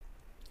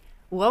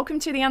Welcome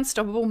to the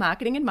Unstoppable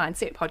Marketing and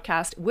Mindset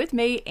podcast with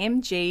me,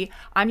 MG.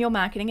 I'm your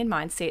marketing and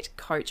mindset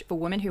coach for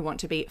women who want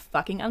to be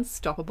fucking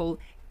unstoppable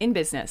in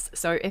business.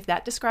 So if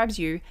that describes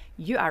you,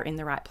 you are in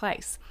the right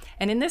place.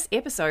 And in this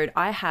episode,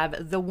 I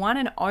have the one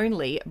and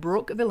only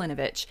Brooke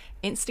Vulinovich,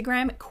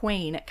 Instagram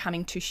queen,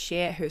 coming to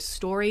share her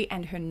story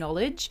and her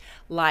knowledge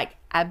like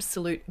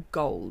absolute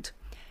gold.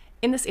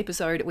 In this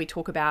episode, we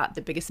talk about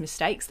the biggest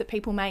mistakes that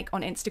people make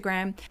on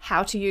Instagram,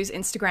 how to use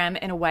Instagram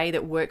in a way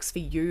that works for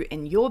you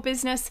in your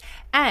business,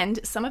 and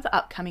some of the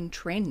upcoming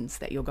trends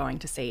that you're going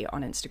to see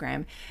on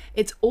Instagram.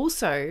 It's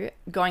also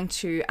going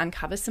to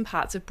uncover some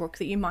parts of Brooke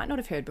that you might not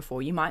have heard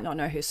before. You might not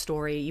know her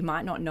story. You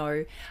might not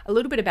know a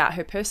little bit about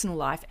her personal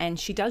life, and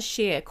she does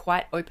share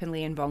quite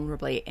openly and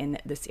vulnerably in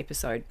this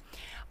episode.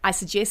 I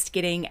suggest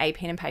getting a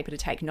pen and paper to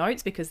take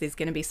notes because there's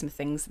going to be some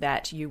things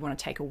that you want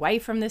to take away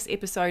from this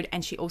episode.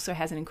 And she also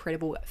has an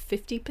incredible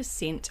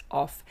 50%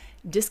 off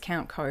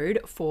discount code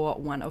for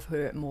one of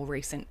her more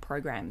recent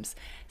programs.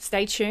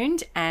 Stay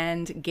tuned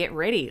and get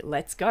ready.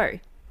 Let's go.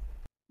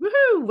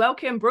 Woohoo!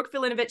 Welcome, Brooke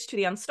Vulinovich, to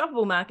the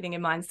Unstoppable Marketing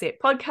and Mindset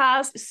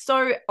podcast.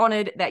 So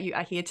honored that you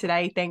are here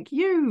today. Thank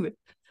you.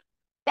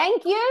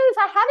 Thank you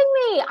for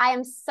having me. I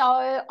am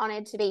so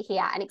honored to be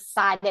here and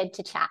excited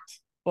to chat.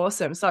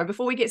 Awesome. So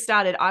before we get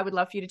started, I would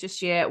love for you to just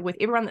share with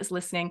everyone that's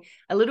listening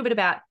a little bit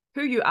about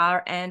who you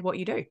are and what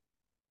you do.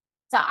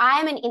 So I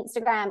am an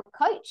Instagram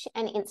coach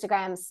and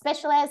Instagram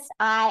specialist.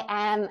 I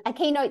am a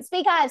keynote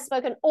speaker. I've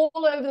spoken all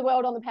over the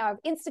world on the power of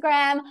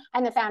Instagram.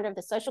 I'm the founder of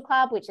the Social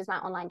Club, which is my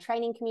online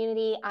training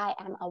community. I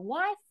am a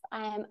wife.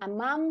 I am a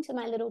mum to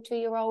my little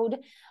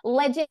 2-year-old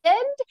legend,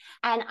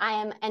 and I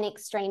am an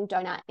extreme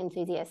donut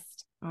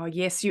enthusiast. Oh,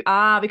 yes, you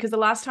are. Because the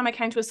last time I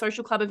came to a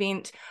Social Club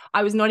event,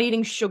 I was not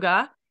eating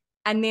sugar.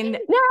 And then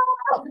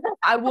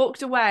I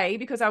walked away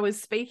because I was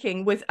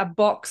speaking with a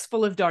box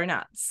full of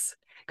donuts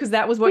because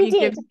that was what you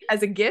give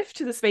as a gift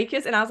to the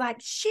speakers. And I was like,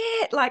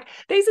 shit, like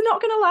these are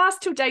not going to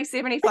last till day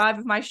 75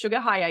 of my sugar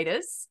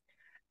hiatus.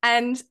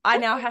 And I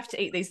now have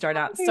to eat these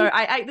donuts. So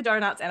I ate the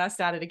donuts and I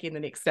started again the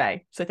next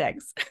day. So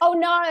thanks. Oh,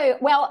 no.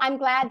 Well, I'm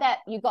glad that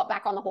you got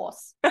back on the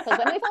horse because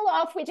when we fall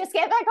off, we just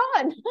get back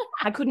on.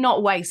 I could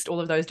not waste all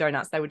of those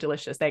donuts. They were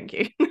delicious. Thank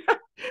you.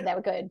 They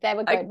were good. They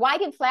were good. Why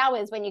give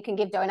flowers when you can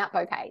give donut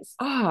bouquets?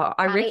 Oh,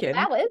 I reckon.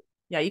 Flowers.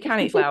 Yeah, you can't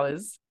eat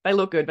flowers. They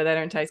look good, but they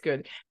don't taste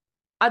good.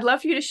 I'd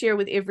love for you to share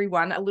with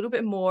everyone a little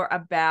bit more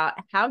about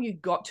how you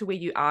got to where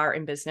you are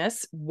in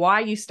business, why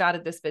you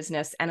started this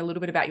business, and a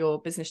little bit about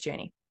your business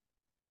journey.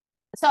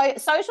 So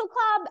Social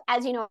Club,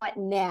 as you know it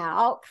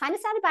now, kind of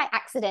started by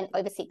accident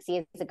over 6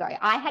 years ago.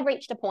 I had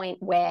reached a point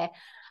where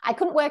I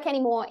couldn't work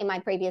anymore in my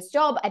previous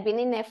job. I'd been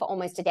in there for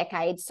almost a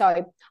decade.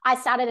 So I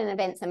started an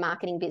events and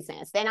marketing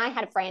business. Then I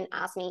had a friend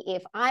ask me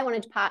if I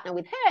wanted to partner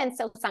with her and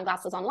sell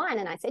sunglasses online.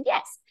 And I said,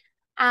 yes.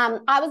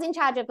 I was in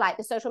charge of like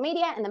the social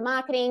media and the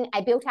marketing.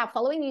 I built our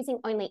following using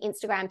only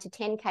Instagram to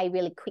 10K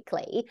really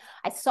quickly.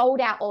 I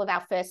sold out all of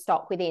our first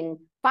stock within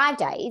 5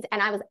 days.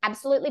 And I was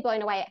absolutely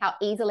blown away at how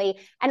easily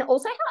and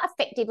also how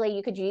effectively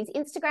you could use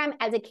Instagram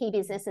as a key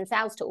business and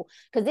sales tool.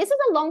 Because this was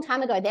a long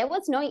time ago. There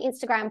was no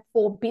Instagram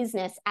for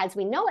business as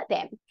we know it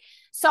then.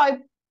 So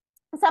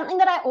something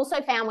that I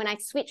also found when I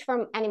switched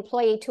from an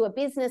employee to a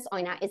business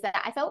owner is that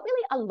I felt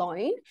really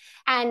alone.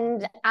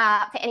 And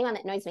for anyone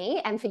that knows me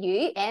and for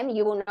you, Em,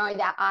 you will know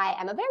that I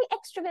am a very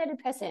extroverted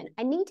person.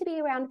 I need to be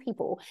around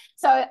people.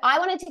 So I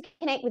wanted to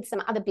connect with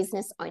some other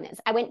business owners.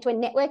 I went to a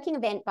networking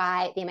event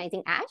by the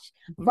amazing Ash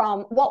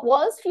from what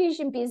was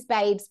Fusion Biz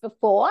Babes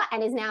before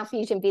and is now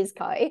Fusion Biz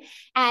Co.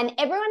 And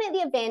everyone at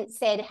the event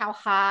said how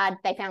hard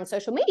they found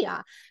social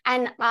media.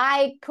 And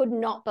I could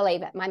not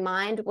believe it. My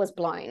mind was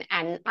blown.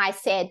 And I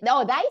said,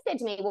 no, they said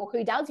to me, well,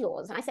 who does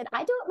yours? And I said,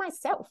 I do it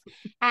myself.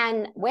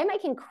 And we're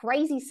making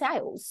crazy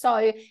sales.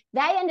 So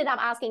they ended up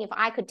asking if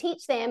I could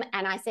teach them.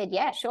 And I said,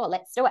 yeah, sure,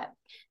 let's do it.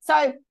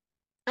 So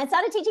I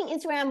started teaching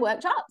Instagram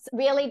workshops,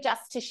 really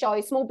just to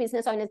show small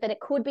business owners that it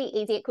could be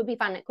easy, it could be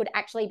fun, it could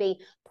actually be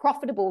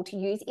profitable to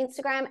use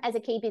Instagram as a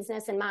key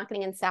business and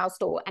marketing and sales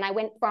tool. And I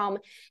went from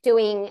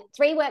doing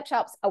 3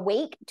 workshops a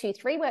week to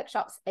 3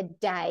 workshops a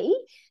day,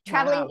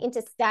 traveling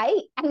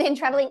interstate and then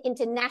traveling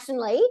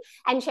internationally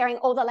and sharing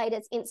all the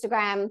latest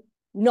Instagram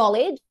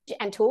knowledge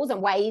and tools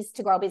and ways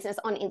to grow a business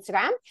on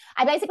Instagram.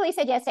 I basically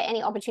said yes to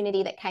any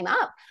opportunity that came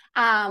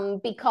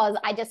up because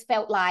I just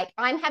felt like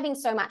I'm having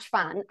so much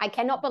fun. I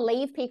cannot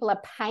believe people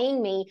are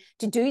paying me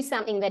to do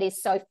something that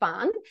is so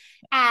fun.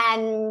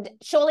 And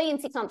surely in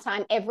 6 months'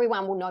 time,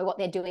 everyone will know what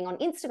they're doing on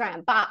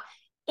Instagram. But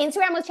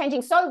Instagram was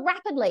changing so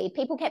rapidly.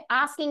 People kept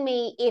asking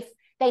me if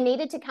they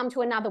needed to come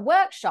to another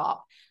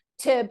workshop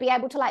to be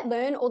able to like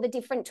learn all the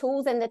different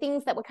tools and the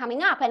things that were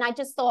coming up. And I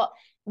just thought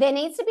there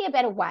needs to be a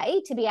better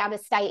way to be able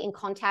to stay in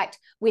contact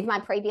with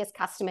my previous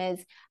customers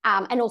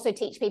and also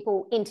teach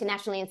people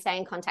internationally and stay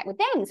in contact with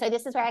them. So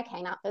this is where I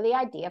came up with the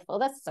idea for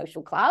the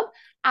Social Club.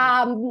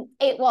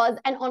 It was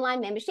an online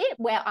membership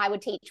where I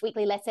would teach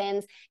weekly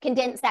lessons,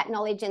 condense that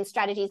knowledge and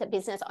strategies that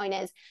business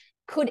owners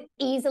could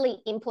easily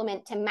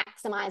implement to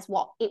maximize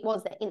what it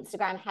was that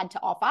Instagram had to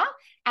offer.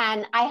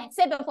 And I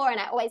said before, and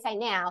I always say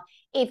now,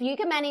 if you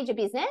can manage a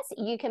business,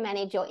 you can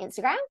manage your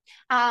Instagram.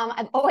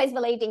 I've always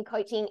believed in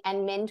coaching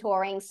and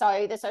mentoring.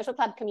 So the social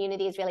club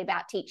community is really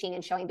about teaching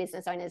and showing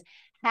business owners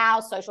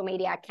how social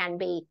media can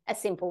be a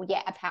simple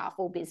yet a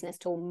powerful business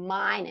tool,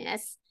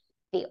 minus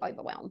the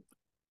overwhelm.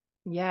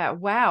 Yeah,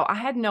 wow. I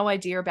had no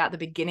idea about the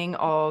beginning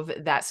of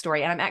that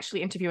story. And I'm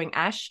actually interviewing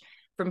Ash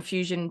from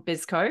Fusion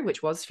Biz Co,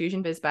 which was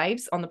Fusion Biz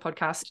Babes, on the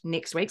podcast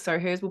next week. So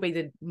hers will be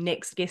the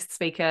next guest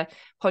speaker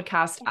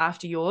podcast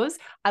after yours.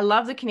 I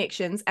love the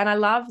connections, and I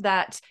love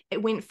that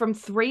it went from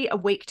 3 a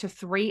week to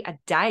 3 a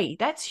day.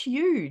 That's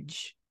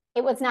huge.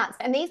 It was nuts.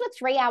 And these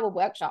were 3-hour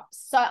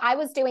workshops. So I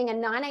was doing a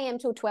 9 a.m.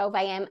 till 12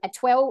 a.m.,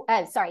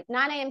 9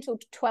 a.m. till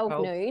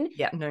 12 noon,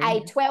 noon, a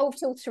 12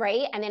 till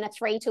 3, and then a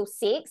 3 till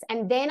 6.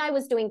 And then I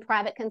was doing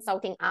private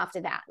consulting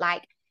after that.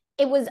 Like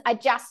I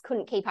just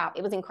couldn't keep up.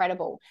 It was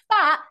incredible.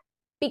 But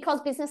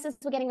because businesses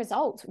were getting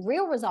results,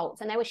 real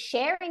results, and they were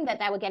sharing that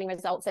they were getting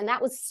results, and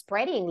that was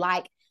spreading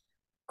like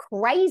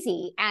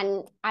crazy.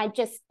 And I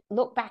just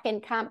look back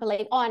and can't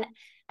believe, and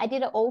I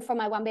did it all from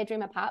my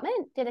 1-bedroom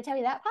apartment. Did I tell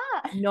you that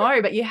part?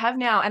 No, but you have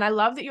now. And I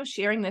love that you're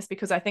sharing this,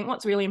 because I think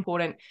what's really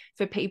important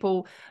for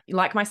people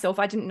like myself,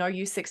 I didn't know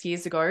you 6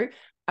 years ago.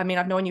 I mean,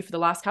 I've known you for the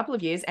last couple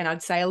of years, and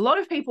I'd say a lot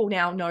of people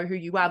now know who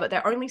you are, but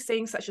they're only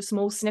seeing such a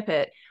small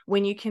snippet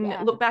when you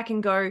can look back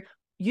and go,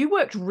 you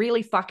worked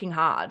really fucking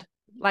hard.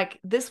 Like,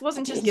 this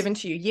wasn't just given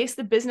to you. Yes,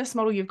 the business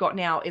model you've got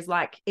now is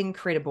like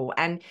incredible,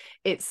 and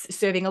it's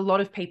serving a lot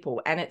of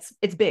people, and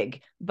it's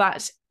big,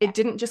 but it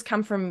didn't just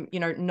come from,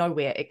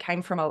 nowhere. It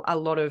came from a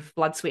lot of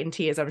blood, sweat, and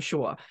tears, I'm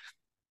sure.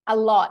 A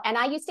lot. And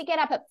I used to get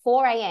up at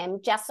 4 a.m.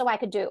 just so I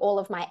could do all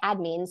of my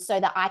admin, so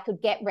that I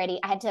could get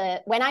ready.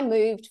 When I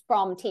moved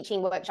from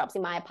teaching workshops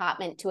in my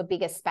apartment to a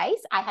bigger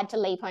space, I had to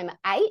leave home at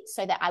 8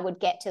 so that I would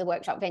get to the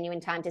workshop venue in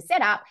time to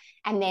set up.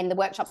 And then the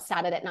workshop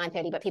started at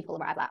 9:30, but people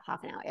arrived like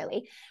half an hour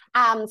early.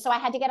 So I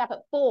had to get up at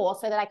 4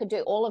 so that I could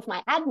do all of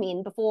my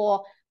admin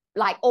before,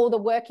 like, all the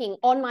working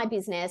on my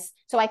business.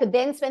 So I could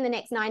then spend the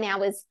next 9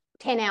 hours,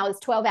 10 hours,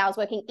 12 hours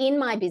working in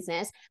my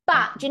business.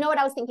 But do you know what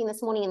I was thinking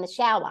this morning in the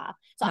shower?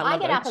 So I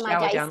get up and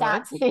my day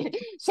starts,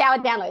 shower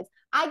downloads.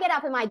 I get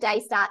up and my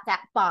day starts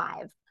at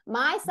 5.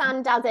 My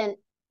son doesn't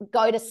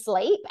go to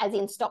sleep, as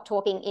in stop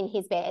talking in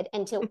his bed,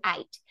 until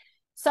 8.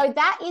 So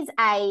that is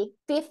a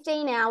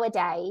 15-hour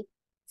day,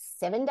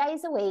 7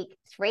 days a week,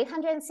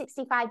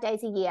 365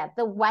 days a year.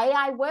 The way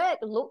I work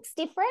looks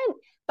different,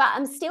 but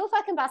I'm still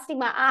fucking busting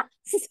my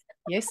ass.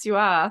 Yes, you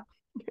are.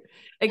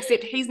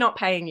 Except he's not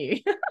paying you.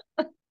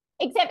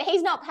 Except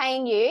he's not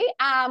paying you.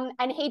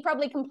 And he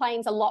probably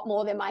complains a lot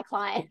more than my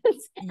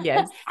clients.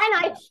 Yes.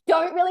 And I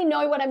don't really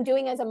know what I'm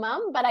doing as a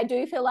mum, but I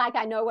do feel like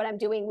I know what I'm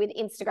doing with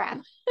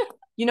Instagram.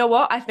 You know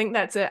what? I think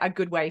that's a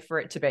good way for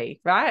it to be,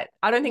 right?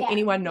 I don't think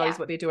anyone knows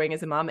what they're doing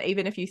as a mum.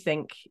 Even if you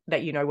think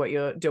that you know what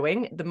you're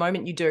doing, the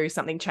moment you do,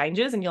 something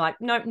changes and you're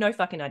like, no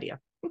fucking idea.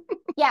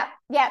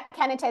 Yeah,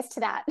 can attest to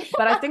that.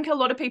 But I think a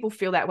lot of people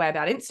feel that way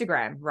about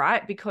Instagram,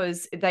 right?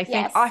 Because they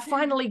think, I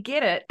finally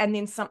get it, and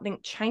then something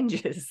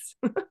changes.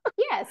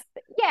 Yes,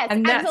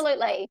 and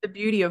absolutely. The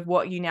beauty of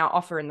what you now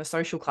offer in the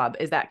social club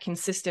is that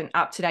consistent,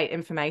 up-to-date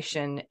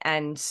information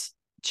and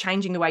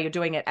changing the way you're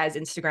doing it as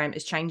Instagram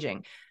is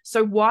changing.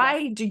 So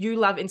why do you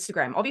love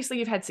Instagram? Obviously,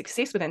 you've had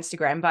success with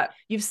Instagram, but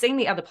you've seen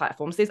the other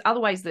platforms. There's other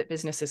ways that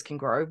businesses can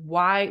grow.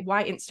 Why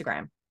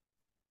Instagram?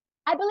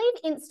 I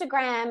believe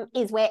Instagram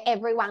is where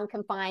everyone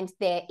can find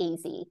their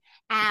easy.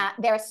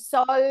 There are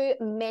so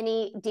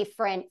many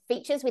different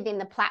features within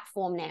the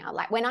platform now.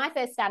 Like when I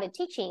first started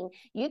teaching,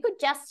 you could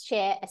just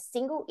share a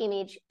single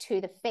image to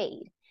the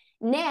feed.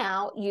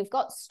 Now you've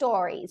got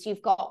stories,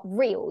 you've got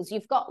reels,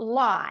 you've got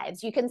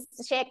lives, you can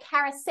share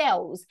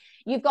carousels,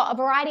 you've got a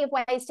variety of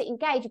ways to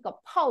engage, you've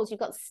got polls, you've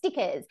got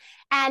stickers.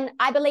 And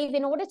I believe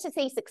in order to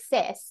see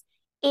success,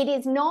 it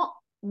is not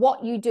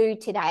what you do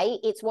today,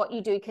 it's what you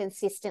do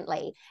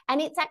consistently. And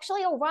it's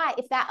actually all right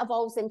if that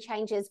evolves and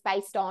changes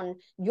based on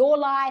your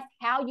life,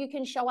 how you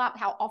can show up,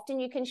 how often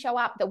you can show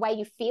up, the way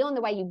you feel and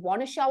the way you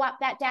want to show up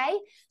that day.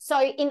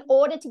 So in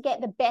order to get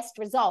the best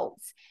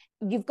results,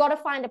 you've got to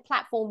find a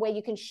platform where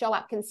you can show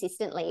up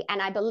consistently. And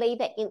I believe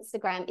that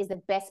Instagram is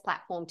the best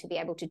platform to be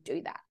able to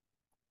do that.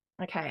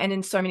 Okay. And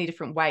in so many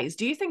different ways.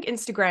 Do you think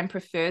Instagram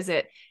prefers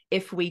it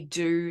if we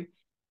do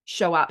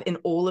show up in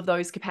all of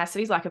those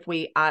capacities? Like if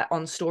we are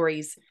on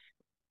stories,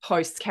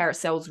 posts,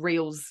 carousels,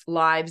 reels,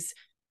 lives,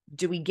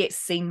 do we get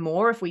seen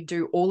more if we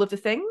do all of the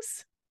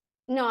things?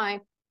 No.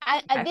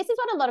 This is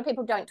what a lot of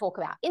people don't talk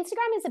about.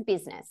 Instagram is a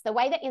business. The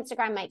way that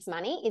Instagram makes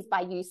money is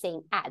by you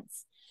seeing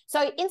ads. So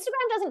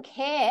Instagram doesn't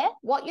care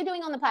what you're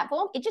doing on the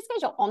platform. It just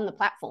goes, you're on the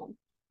platform.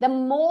 The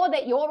more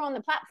that you're on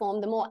the platform,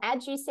 the more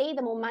ads you see,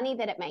 the more money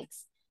that it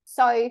makes.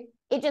 So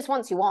it just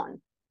wants you on.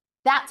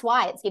 That's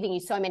why it's giving you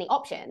so many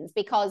options,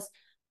 because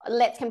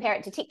let's compare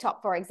it to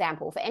TikTok, for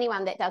example. For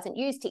anyone that doesn't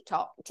use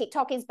TikTok,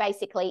 TikTok is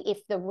basically if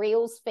the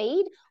Reels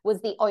feed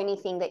was the only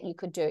thing that you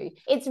could do.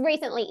 It's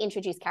recently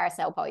introduced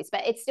carousel posts,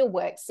 but it still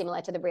works similar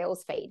to the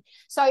Reels feed.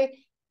 So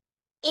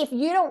if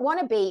you don't want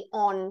to be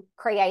on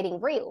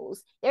creating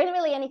reels, there isn't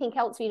really anything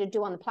else for you to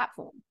do on the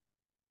platform.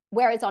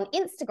 Whereas on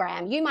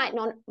Instagram, you might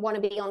not want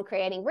to be on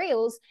creating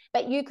reels,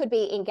 but you could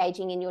be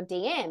engaging in your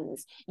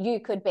DMs. You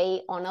could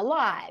be on a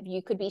live.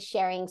 You could be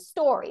sharing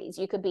stories.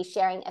 You could be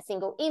sharing a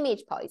single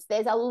image post.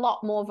 There's a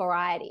lot more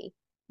variety.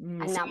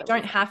 So you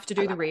don't have to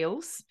do the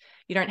reels.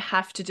 You don't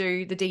have to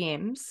do the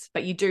DMs,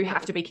 but you do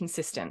have to be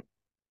consistent.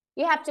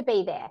 You have to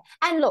be there.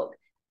 And look,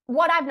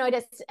 what I've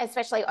noticed,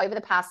 especially over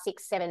the past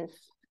 6, 7,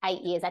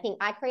 8 years, I think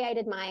I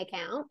created my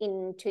account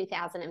in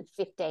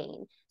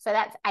 2015. So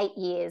that's 8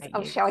 years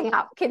of showing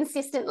up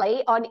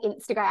consistently on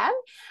Instagram.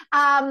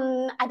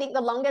 I think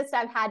the longest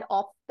I've had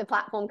off the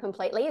platform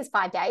completely is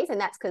 5 days.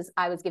 And that's because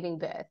I was giving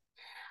birth.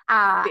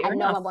 And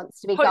no one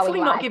wants to be hopefully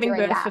going live not giving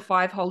birth for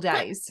 5 whole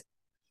days.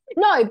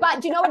 No,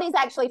 but do you know what is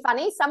actually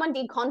funny? Someone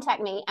did contact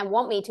me and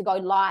want me to go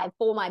live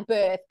for my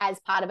birth as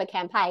part of a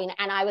campaign.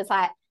 And I was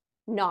like,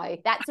 no,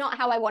 that's not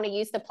how I want to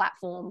use the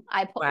platform.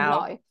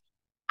 No.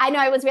 I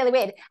know, it was really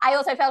weird. I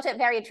also felt it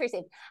very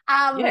intrusive.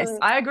 Yes,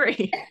 I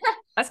agree.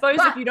 I suppose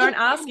if you don't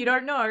ask, you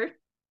don't know.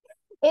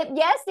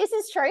 Yes, this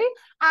is true.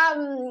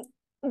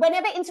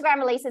 Whenever Instagram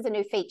releases a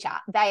new feature,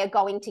 they are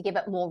going to give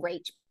it more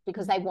reach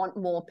because they want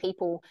more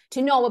people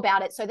to know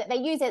about it so that they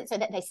use it, so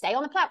that they stay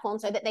on the platform,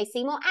 so that they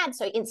see more ads,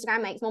 so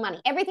Instagram makes more money.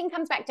 Everything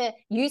comes back to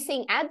you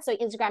seeing ads, so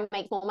Instagram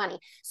makes more money.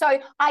 So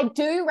I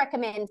do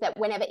recommend that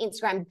whenever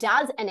Instagram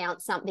does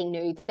announce something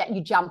new, that you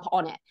jump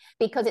on it,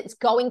 because it's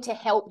going to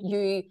help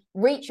you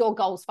reach your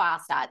goals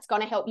faster. It's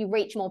going to help you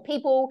reach more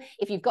people.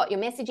 If you've got your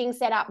messaging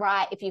set up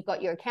right, if you've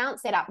got your account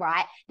set up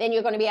right, then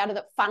you're going to be able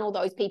to funnel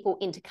those people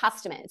into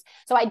customers.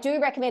 So I do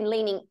recommend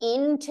leaning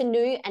into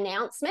new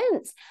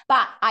announcements,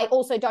 but I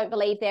also don't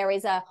believe there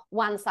is a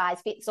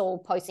one-size-fits-all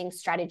posting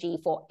strategy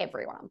for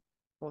everyone.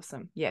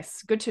 Awesome.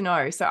 Yes. Good to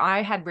know. So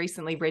I had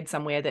recently read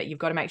somewhere that you've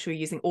got to make sure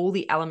you're using all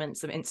the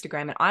elements of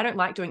Instagram. And I don't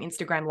like doing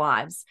Instagram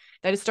lives.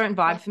 They just don't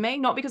vibe for me.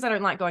 Not because I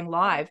don't like going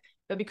live,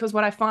 but because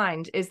what I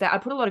find is that I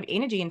put a lot of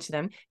energy into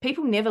them.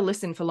 People never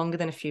listen for longer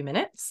than a few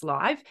minutes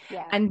live.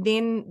 Yeah. And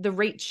then the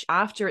reach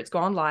after it's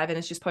gone live and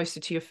it's just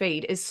posted to your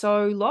feed is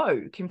so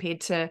low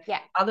compared to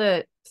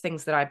other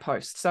things that I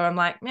post. So I'm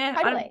like,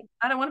 totally.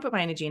 I don't want to put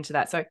my energy into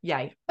that. So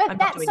yay. But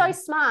that's so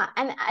smart.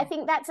 And I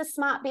think that's a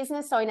smart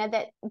business owner,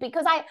 that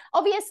because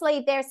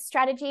obviously there's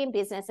strategy in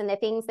business and there are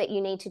things that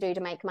you need to do to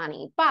make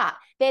money, but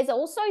there's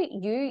also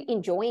you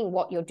enjoying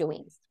what you're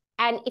doing.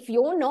 And if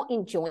you're not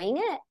enjoying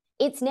it,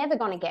 it's never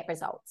going to get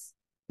results.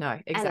 No,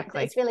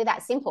 exactly. And it's really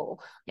that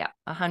simple. Yeah,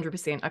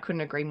 100%. I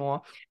couldn't agree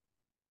more.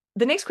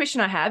 The next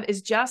question I have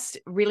is just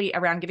really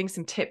around giving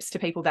some tips to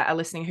people that are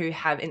listening who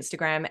have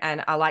Instagram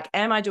and are like,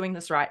 am I doing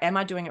this right? Am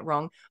I doing it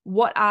wrong?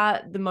 What are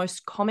the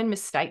most common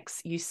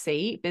mistakes you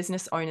see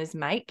business owners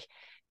make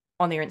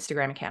on their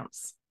Instagram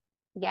accounts?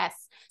 Yes.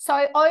 So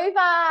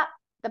over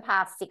the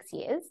past 6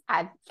 years,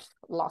 I've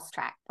lost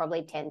track,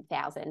 probably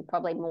 10,000,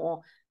 probably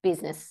more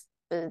business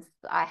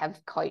I have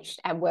coached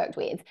and worked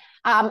with.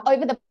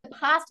 Over the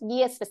past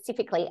year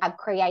specifically, I've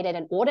created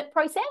an audit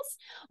process,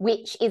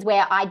 which is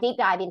where I deep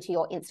dive into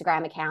your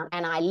Instagram account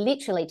and I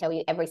literally tell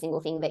you every single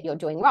thing that you're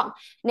doing wrong.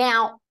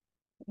 Now,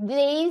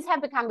 these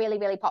have become really,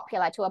 really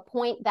popular to a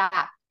point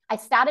that I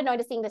started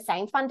noticing the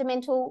same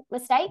fundamental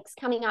mistakes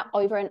coming up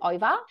over and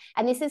over.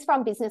 And this is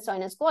from business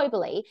owners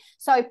globally.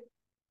 So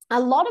a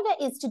lot of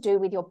it is to do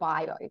with your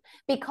bio,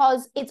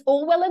 because it's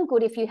all well and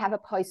good if you have a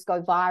post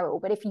go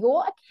viral, but if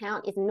your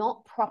account is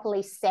not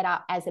properly set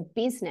up as a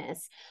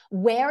business,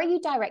 where are you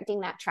directing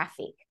that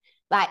traffic?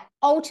 Like,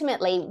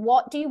 ultimately,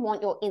 what do you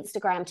want your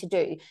Instagram to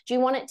do? Do you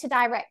want it to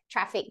direct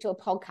traffic to a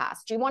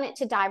podcast? Do you want it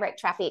to direct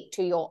traffic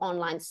to your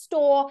online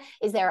store?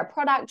 Is there a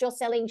product you're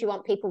selling? Do you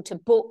want people to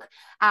book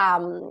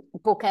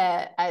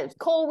a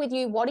call with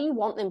you? What do you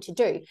want them to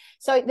do?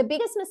 So the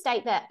biggest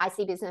mistake that I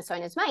see business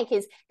owners make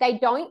is they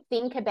don't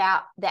think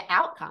about the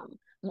outcome.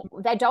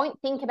 They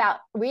don't think about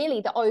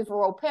really the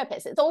overall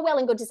purpose. It's all well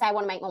and good to say, I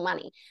want to make more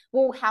money.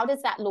 Well, how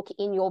does that look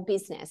in your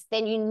business?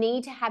 Then you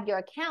need to have your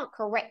account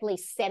correctly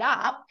set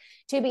up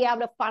to be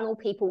able to funnel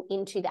people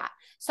into that.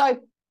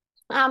 So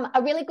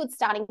a really good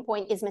starting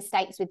point is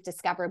mistakes with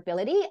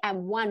discoverability.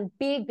 And one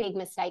big, big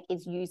mistake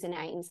is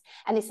usernames.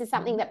 And this is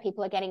something that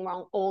people are getting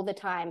wrong all the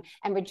time,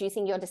 and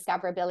reducing your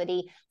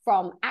discoverability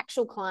from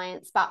actual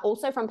clients, but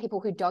also from people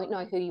who don't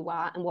know who you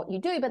are and what you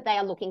do, but they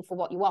are looking for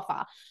what you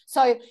offer.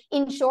 So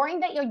ensuring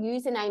that your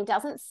username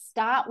doesn't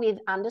start with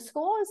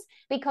underscores,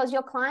 because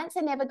your clients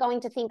are never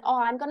going to think,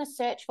 oh, I'm going to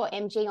search for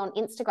MG on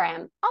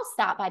Instagram. I'll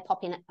start by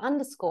popping an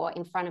underscore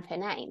in front of her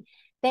name.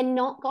 They're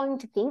not going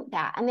to think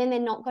that, and then they're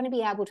not going to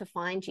be able to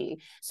find you.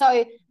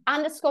 So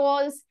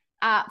underscores,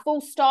 full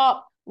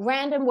stop,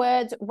 random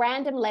words,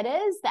 random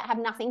letters that have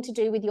nothing to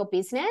do with your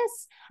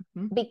business.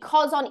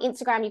 Because on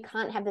Instagram, you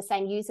can't have the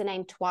same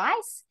username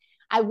twice.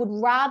 I would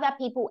rather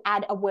people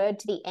add a word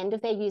to the end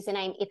of their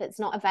username if it's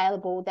not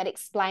available that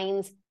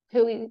explains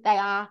who they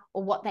are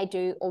or what they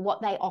do or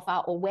what they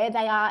offer or where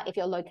they are if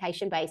you're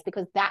location based,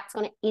 because that's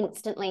going to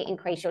instantly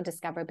increase your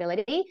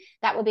discoverability.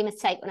 That would be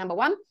mistake number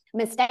one.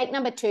 Mistake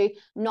number two,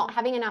 not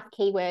having enough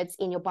keywords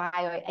in your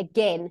bio,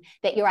 again,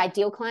 that your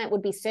ideal client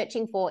would be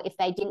searching for if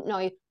they didn't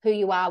know who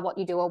you are, what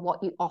you do, or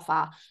what you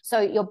offer.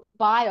 So your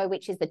bio,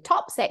 which is the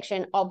top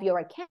section of your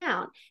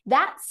account,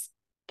 that's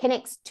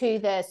connects to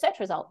the search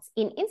results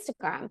in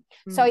Instagram.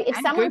 So if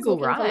and someone's Google,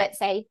 looking for, let's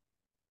say,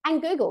 and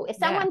Google, if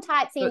someone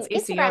types in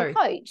Instagram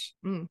coach,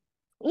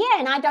 yeah,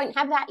 and I don't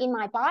have that in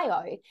my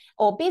bio,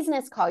 or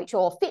business coach,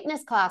 or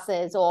fitness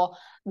classes, or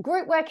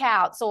group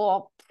workouts,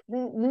 or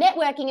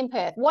networking in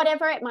Perth,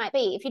 whatever it might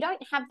be, if you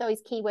don't have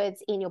those keywords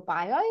in your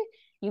bio,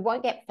 you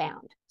won't get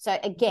found. So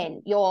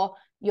again, you're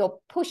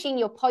pushing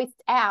your posts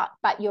out,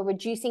 but you're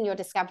reducing your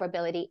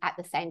discoverability at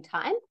the same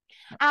time.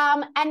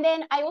 And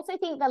then I also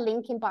think the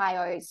link in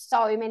bio,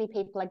 so many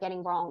people are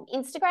getting wrong.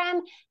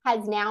 Instagram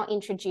has now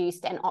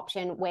introduced an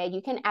option where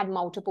you can add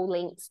multiple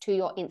links to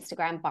your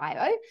Instagram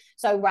bio.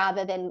 So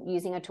rather than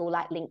using a tool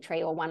like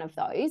Linktree or one of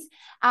those,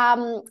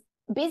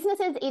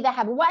 businesses either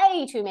have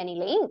way too many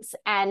links,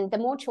 and the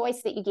more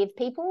choice that you give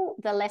people,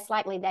 the less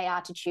likely they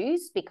are to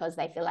choose because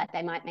they feel like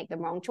they might make the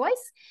wrong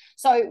choice.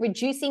 So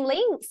reducing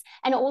links,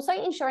 and also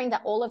ensuring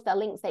that all of the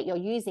links that you're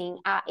using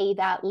are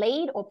either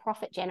lead or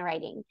profit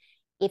generating.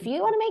 If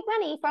you want to make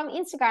money from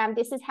Instagram,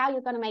 this is how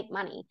you're going to make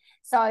money.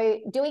 So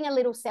doing a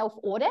little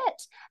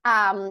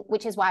self-audit,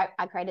 which is why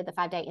I created the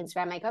 5-day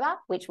Instagram makeover,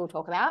 which we'll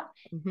talk about,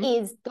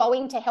 is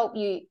going to help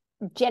you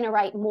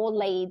generate more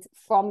leads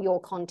from your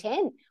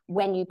content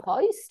when you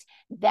post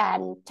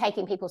than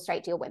taking people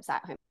straight to your website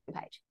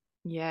homepage.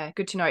 Yeah,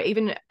 good to know.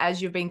 Even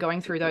as you've been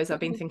going through those, I've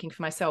been thinking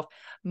for myself,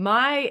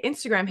 my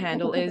Instagram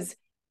handle is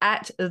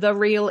at the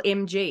real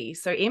MG.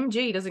 So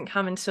MG doesn't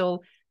come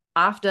until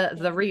after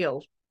the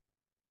real.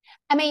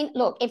 I mean,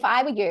 look, if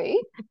I were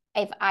you,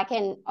 if I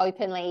can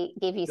openly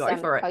give you some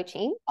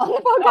coaching on the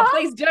podcast. Oh,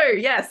 please do.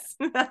 Yes.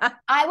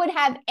 I would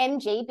have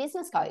MG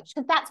business coach,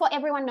 because that's what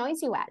everyone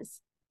knows you as,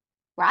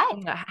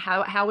 right?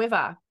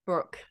 However,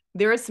 Brooke,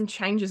 there are some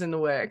changes in the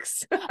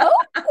works. Oh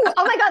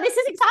my God, this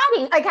is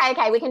exciting.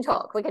 Okay, we can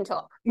talk.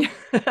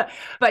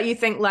 But you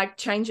think like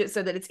change it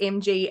so that it's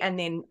MG and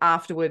then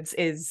afterwards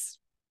is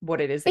what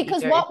it is that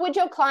because you do. What would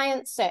your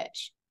clients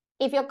search?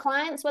 If your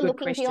clients were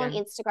looking for you on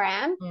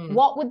Instagram,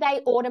 what would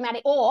they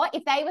automatically, or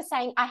if they were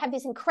saying, I have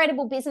this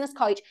incredible business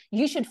coach,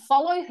 you should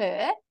follow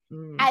her.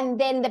 And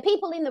then the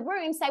people in the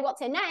room say,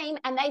 what's her name?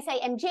 And they say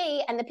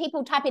MG, and the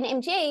people type in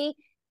MG,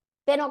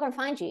 they're not going to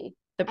find you.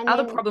 The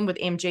other problem with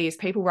MG is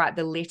people write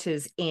the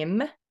letters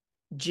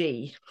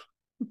MG.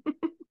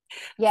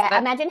 Yeah, so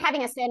imagine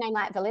having a surname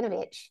like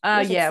Vulinovich.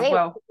 Yeah,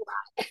 well,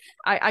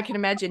 I can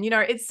imagine. You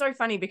know, it's so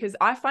funny because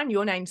I find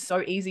your name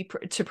so easy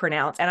to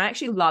pronounce, and I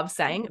actually love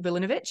saying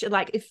Vulinovich.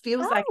 Like it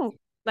feels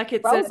like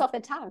it rolls off the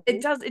tongue.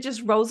 It does. It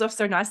just rolls off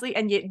so nicely,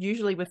 and yet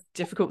usually with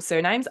difficult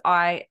surnames,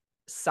 I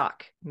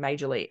suck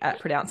majorly at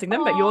pronouncing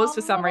them. But yours,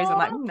 for some reason,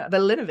 I'm like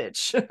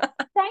Vulinovich.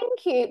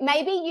 Thank you.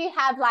 Maybe you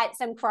have like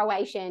some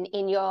Croatian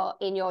in your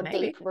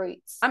deep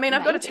roots. I mean,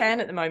 I've got a tan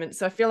at the moment,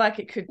 so I feel like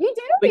it could. You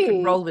do. We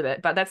could roll with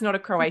it, but that's not a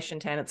Croatian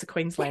tan; it's a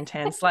Queensland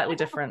tan. Slightly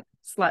different,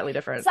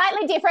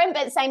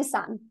 but same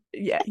sun.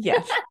 Yeah,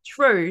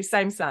 true,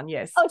 same sun.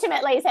 Yes,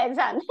 ultimately same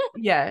sun.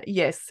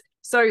 Yes.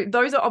 So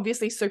those are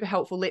obviously super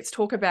helpful. Let's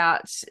talk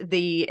about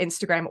the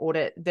Instagram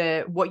audit.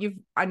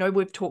 I know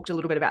we've talked a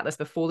little bit about this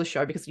before the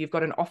show because you've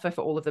got an offer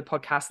for all of the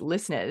podcast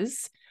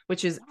listeners,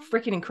 which is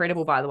freaking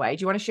incredible, by the way.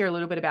 Do you want to share a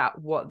little bit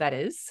about what that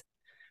is?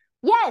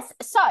 Yes.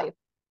 So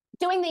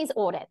doing these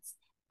audits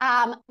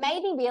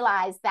made me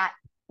realize that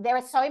there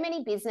are so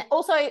many business.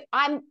 Also,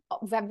 I've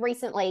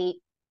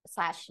recently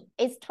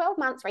is 12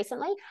 months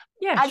recently.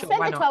 Yeah, I've sure, spent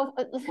why the not?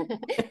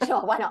 12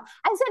 sure, why not?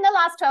 I've spent the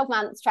last 12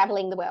 months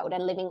traveling the world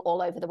and living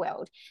all over the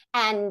world.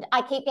 And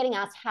I keep getting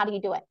asked, how do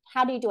you do it?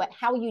 How do you do it?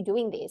 How are you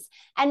doing this?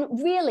 And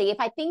really, if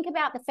I think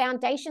about the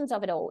foundations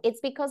of it all,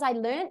 it's because I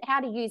learned how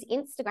to use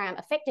Instagram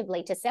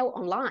effectively to sell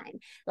online.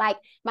 Like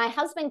my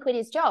husband quit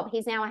his job.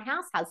 He's now a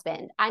house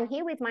husband. I'm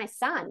here with my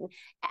son.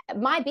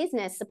 My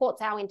business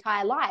supports our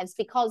entire lives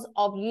because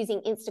of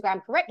using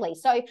Instagram correctly.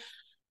 So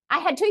I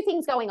had two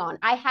things going on.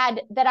 I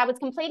had that I was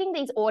completing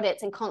these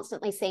audits and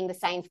constantly seeing the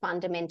same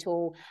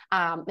fundamental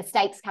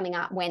mistakes coming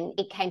up when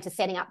it came to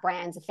setting up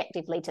brands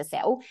effectively to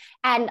sell.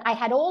 And I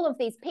had all of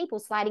these people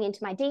sliding into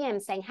my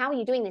DMs saying, how are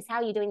you doing this?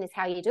 How are you doing this?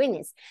 How are you doing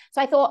this?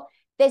 So I thought,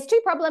 there's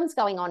two problems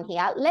going on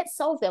here. Let's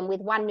solve them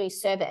with one new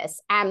service.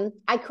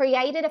 I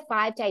created a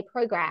 5-day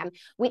program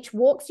which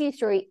walks you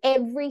through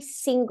every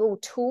single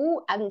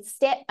tool and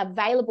step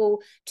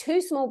available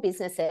to small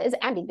businesses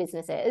and big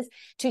businesses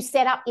to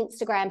set up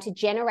Instagram to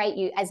generate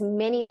you as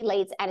many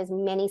leads and as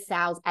many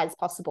sales as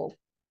possible.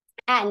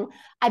 And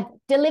I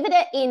delivered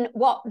it in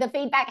what the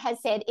feedback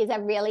has said is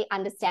a really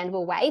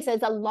understandable way. So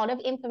there's a lot of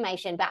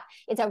information, but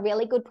it's a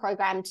really good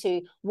program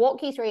to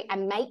walk you through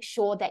and make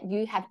sure that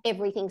you have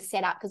everything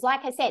set up. Because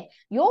like I said,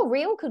 your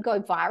reel could go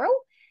viral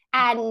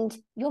and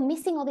you're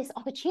missing all this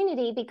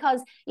opportunity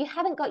because you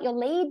haven't got your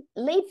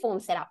lead form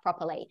set up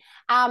properly.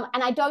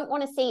 And I don't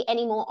want to see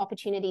any more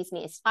opportunities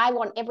missed. I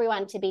want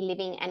everyone to be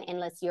living an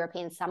endless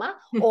European summer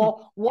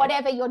or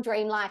whatever your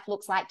dream life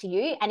looks like to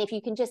you. And if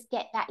you can just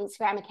get that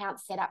Instagram account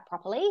set up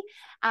properly,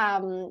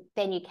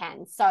 then you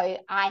can. So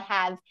I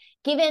have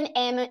given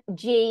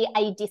MG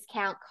a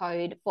discount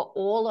code for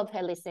all of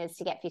her listeners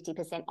to get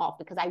 50% off,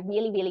 because I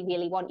really, really,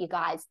 really want you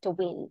guys to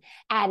win.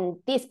 And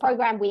this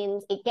program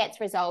wins, it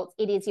gets results.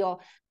 It is your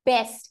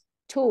best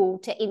tool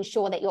to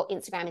ensure that your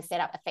Instagram is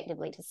set up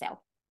effectively to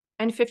sell.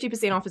 And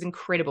 50% off is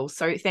incredible.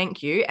 So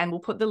thank you. And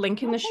we'll put the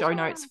link in the show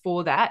notes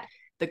for that.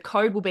 The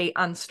code will be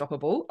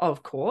unstoppable,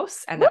 of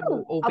course. And that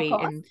will all be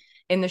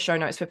in the show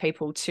notes for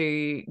people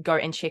to go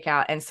and check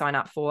out and sign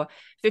up for.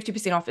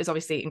 50% off is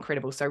obviously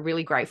incredible. So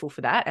really grateful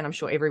for that. And I'm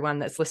sure everyone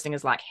that's listening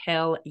is like,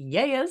 hell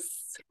yes.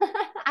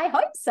 I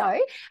hope so.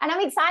 And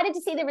I'm excited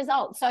to see the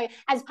results. So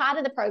as part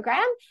of the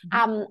program,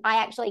 I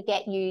actually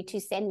get you to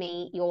send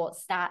me your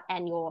start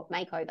and your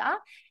makeover.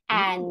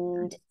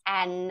 And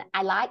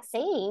I like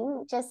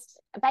seeing just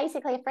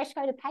basically a fresh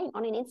coat of paint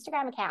on an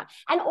Instagram account.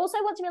 And also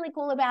what's really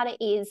cool about it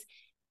is,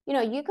 you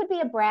know, you could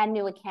be a brand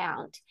new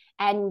account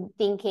and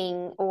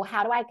thinking, oh,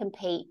 how do I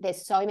compete?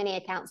 There's so many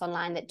accounts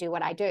online that do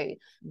what I do.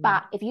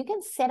 But if you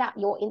can set up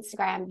your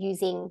Instagram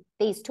using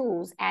these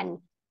tools and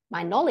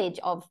my knowledge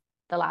of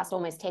the last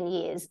almost 10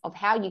 years of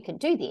how you can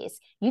do this,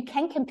 you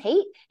can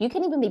compete. You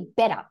can even be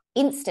better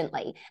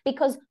instantly,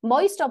 because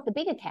most of the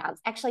big accounts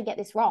actually get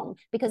this wrong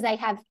because they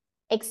have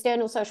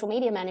external social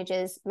media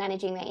managers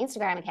managing their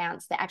Instagram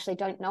accounts that actually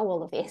don't know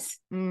all of this.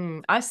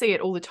 I see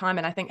it all the time.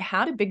 And I think,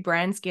 how do big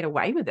brands get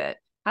away with it?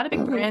 How do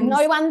big brands?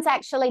 No one's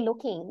actually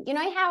looking. You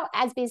know how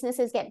as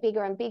businesses get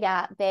bigger and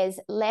bigger, there's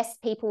less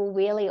people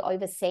really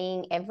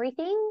overseeing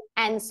everything.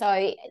 And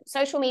so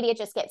social media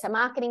just gets a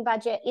marketing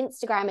budget.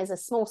 Instagram is a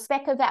small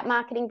speck of that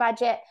marketing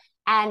budget.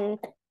 And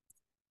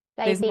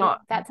they think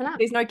that's enough.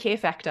 There's no care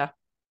factor.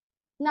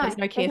 No, there's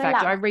no care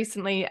factor. I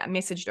recently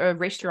messaged a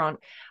restaurant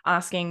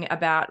asking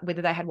about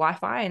whether they had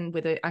Wi-Fi and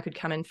whether I could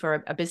come in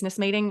for a business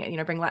meeting, you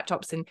know, bring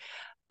laptops, and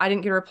I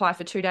didn't get a reply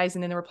for 2 days.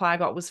 And then the reply I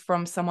got was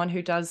from someone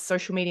who does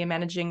social media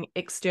managing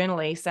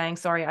externally saying,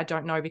 sorry, I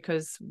don't know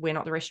because we're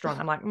not the restaurant.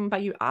 I'm like,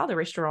 but you are the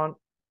restaurant.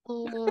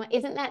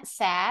 Isn't that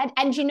sad?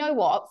 And you know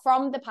what?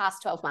 From the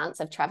past 12 months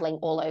of traveling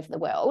all over the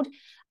world,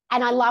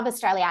 and I love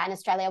Australia, and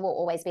Australia will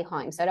always be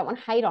home, so I don't want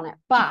to hate on it,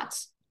 but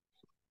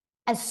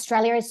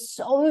Australia is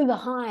so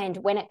behind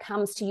when it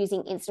comes to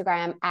using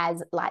Instagram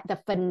as like the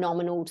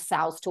phenomenal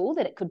sales tool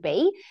that it could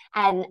be.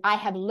 And I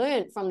have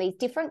learned from these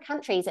different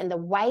countries and the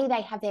way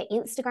they have their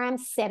Instagram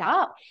set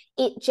up,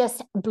 it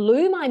just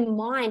blew my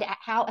mind at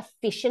how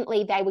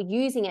efficiently they were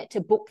using it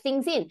to book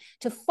things in,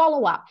 to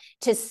follow up,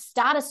 to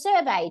start a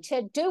survey,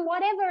 to do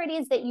whatever it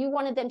is that you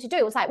wanted them to do.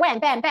 It was like wham,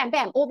 bam, bam,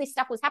 bam. All this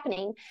stuff was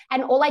happening.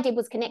 And all I did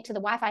was connect to the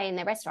Wi-Fi in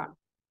their restaurant.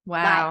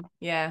 Wow. Like,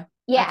 yeah.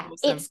 Yeah,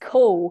 awesome. It's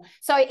cool.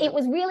 So it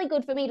was really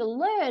good for me to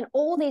learn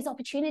all these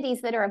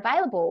opportunities that are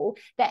available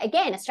that,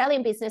 again,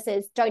 Australian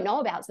businesses don't know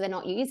about, so they're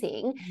not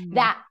using,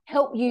 that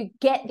help you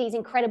get these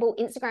incredible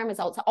Instagram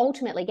results to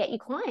ultimately get you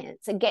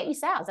clients and get you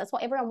sales. That's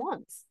what everyone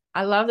wants.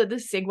 I love that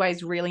this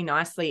segues really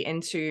nicely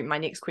into my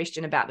next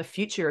question about the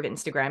future of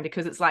Instagram,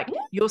 because it's like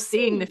you're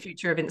seeing the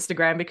future of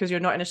Instagram because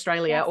you're not in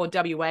Australia or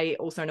WA,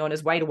 also known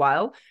as wait a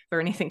while for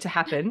anything to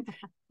happen.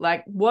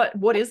 Like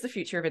what is the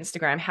future of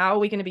Instagram? How are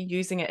we going to be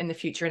using it in the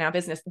future in our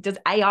business? Does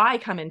AI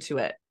come into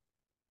it?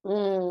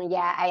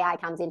 Yeah, AI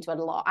comes into it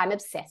a lot. I'm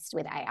obsessed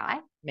with AI,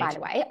 by the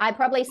way. I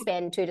probably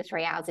spend 2 to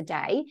 3 hours a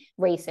day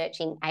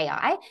researching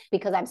AI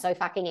because I'm so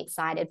fucking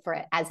excited for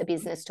it as a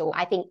business tool.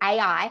 I think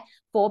AI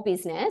for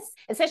business,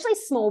 especially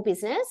small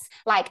business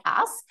like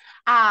us,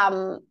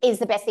 is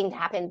the best thing to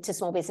happen to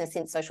small business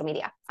since social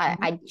media.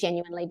 I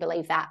genuinely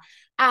believe that.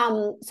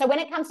 So when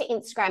it comes to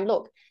Instagram,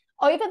 look,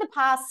 over the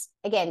past,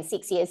 again,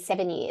 6 years,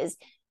 7 years,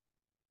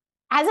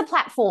 as a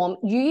platform,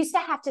 you used to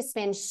have to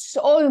spend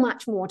so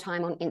much more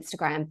time on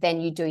Instagram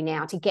than you do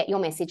now to get your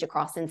message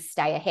across and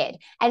stay ahead.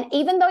 And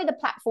even though the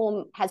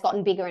platform has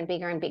gotten bigger and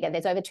bigger and bigger,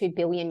 there's over 2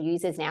 billion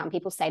users now, and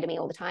people say to me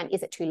all the time,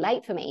 is it too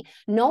late for me?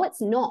 No,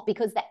 it's not,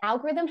 because the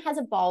algorithm has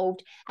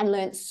evolved and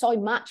learned so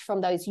much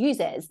from those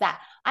users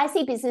that I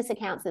see business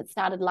accounts that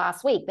started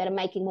last week that are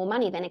making more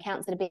money than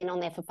accounts that have been on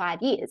there for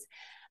 5 years.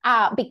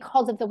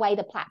 Because of the way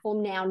the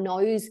platform now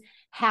knows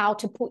how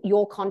to put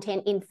your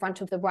content in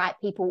front of the right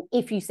people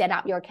if you set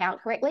up your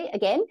account correctly,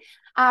 again.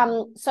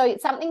 So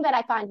something that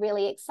I find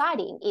really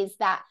exciting is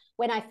that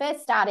when I first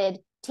started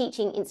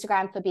teaching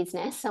Instagram for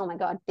business, oh my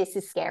God, this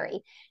is scary.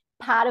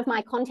 Part of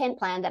my content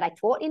plan that I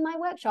taught in my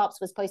workshops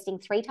was posting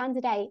 3 times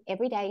a day,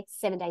 every day,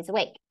 7 days a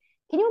week.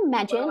 Can you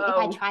imagine if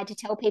I tried to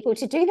tell people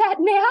to do that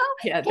now?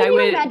 Yeah, they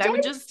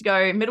would just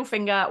go middle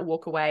finger,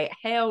 walk away.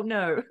 Hell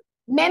no.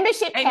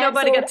 Membership Ain't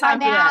nobody got time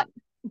for that.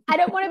 I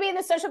don't want to be in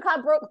the social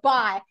club, Brooke.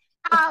 Bye.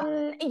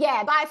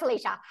 Yeah, bye,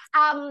 Felicia.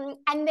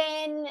 And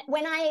then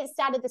when I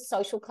started the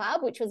social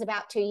club, which was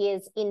about 2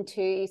 years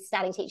into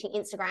starting teaching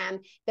Instagram,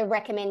 the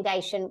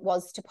recommendation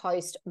was to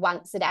post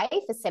once a day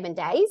for 7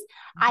 days.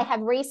 I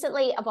have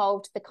recently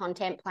evolved the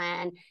content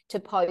plan to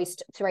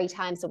post 3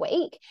 times a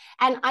week.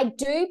 And I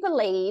do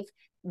believe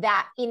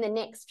that in the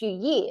next few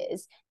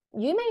years,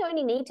 you may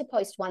only need to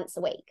post once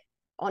a week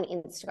on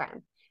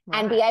Instagram. Right.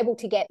 And be able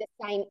to get the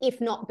same, if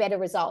not better,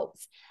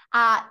 results.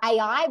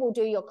 AI will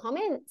do your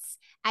comments.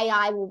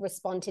 AI will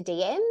respond to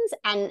DMs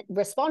and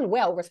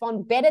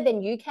respond better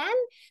than you can,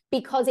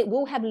 because it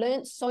will have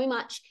learned so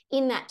much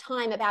in that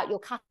time about your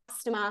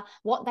customer,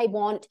 what they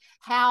want,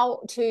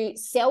 how to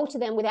sell to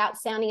them without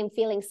sounding and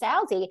feeling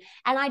salesy.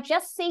 And I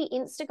just see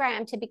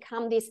Instagram to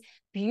become this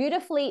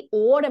beautifully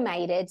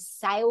automated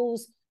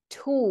sales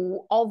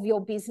tool of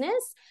your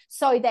business,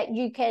 so that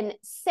you can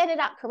set it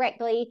up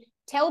correctly,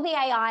 tell the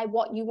AI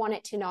what you want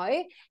it to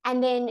know,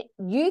 and then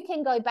you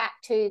can go back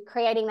to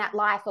creating that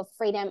life of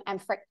freedom and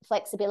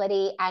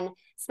flexibility and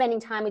spending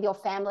time with your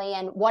family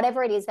and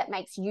whatever it is that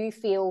makes you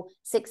feel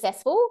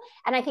successful.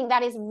 And I think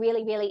that is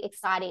really, really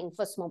exciting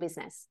for small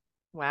business.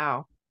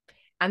 Wow.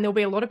 And there'll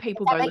be a lot of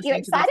people Does that make you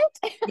excited?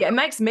 Yeah, it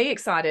makes me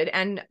excited.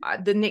 And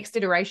the next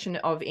iteration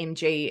of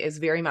MG is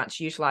very much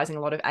utilizing a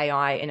lot of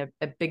AI in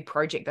a big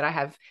project that I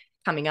have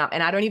coming up.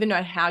 And I don't even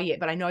know how yet,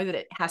 but I know that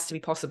it has to be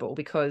possible,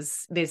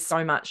 because there's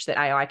so much that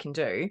AI can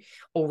do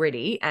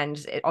already. And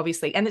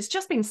it's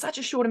just been such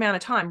a short amount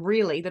of time,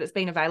 really, that it's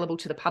been available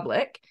to the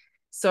public.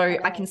 So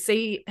I can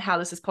see how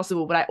this is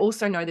possible. But I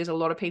also know there's a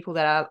lot of people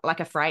that are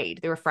like afraid.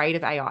 They're afraid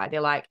of AI. They're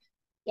like,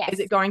 yes, is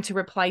it going to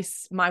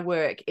replace my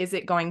work? Is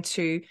it going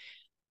to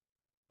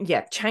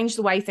change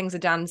the way things are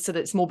done so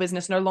that small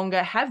business no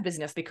longer have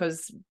business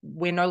because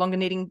we're no longer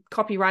needing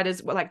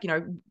copywriters? Like,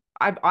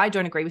 I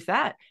don't agree with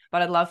that,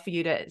 but I'd love for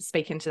you to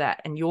speak into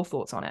that and your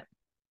thoughts on it.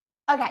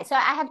 Okay, so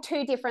I have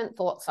 2 different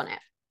thoughts on it.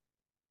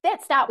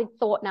 Let's start with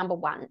thought number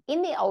 1.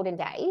 In the olden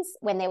days,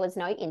 when there was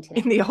no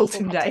internet. In the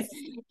olden days,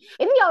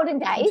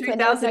 when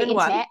there was no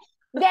internet.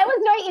 There was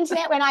no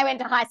internet when I went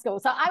to high school.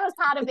 So I was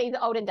part of these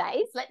olden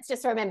days. Let's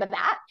just remember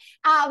that.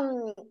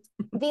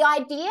 The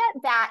idea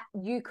that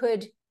you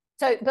could...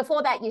 So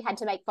before that, you had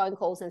to make phone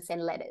calls and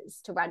send letters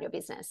to run your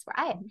business,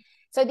 right? Mm-hmm.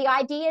 So the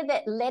idea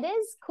that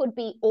letters could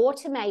be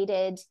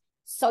automated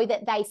so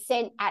that they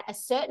sent at a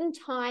certain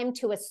time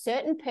to a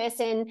certain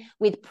person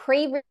with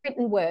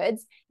pre-written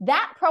words,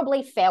 that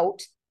probably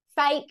felt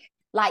fake,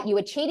 like you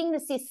were cheating the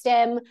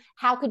system.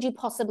 How could you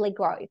possibly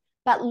grow?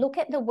 But look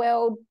at the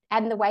world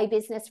and the way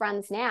business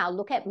runs now.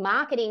 Look at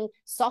marketing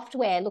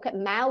software. Look at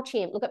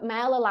MailChimp. Look at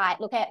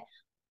MailerLite. Look at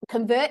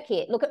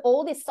ConvertKit. Look at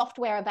all this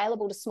software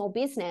available to small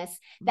business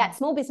that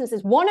small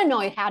businesses want to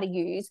know how to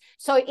use,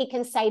 so it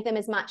can save them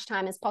as much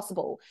time as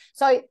possible.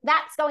 So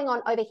that's going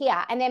on over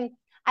here. And then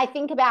I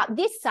think about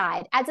this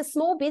side as a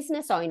small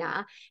business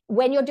owner.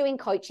 When you're doing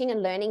coaching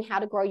and learning how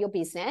to grow your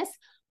business,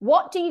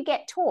 what do you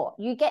get taught?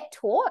 You get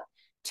taught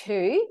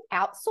to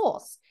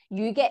outsource.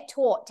 You get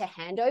taught to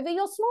hand over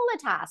your smaller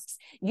tasks.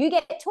 You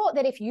get taught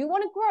that if you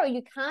want to grow,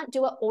 you can't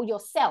do it all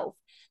yourself.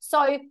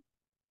 So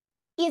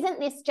isn't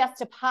this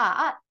just a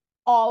part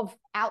of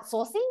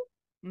outsourcing,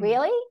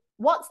 really?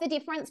 What's the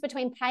difference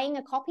between paying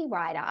a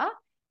copywriter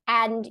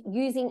and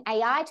using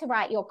AI to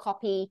write your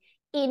copy,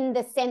 in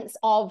the sense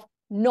of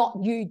not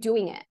you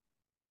doing it?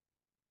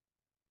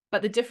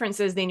 But the difference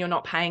is then you're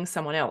not paying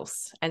someone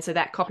else. And so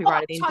that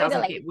copywriter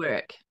doesn't get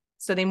work.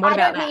 So then what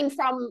about that?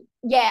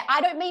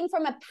 I don't mean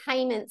from a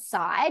payment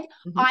side.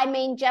 Mm-hmm. I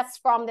mean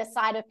just from the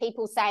side of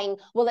people saying,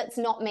 well, it's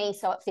not me,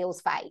 so it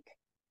feels fake.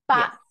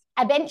 But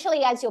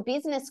eventually, as your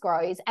business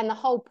grows, and the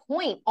whole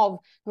point of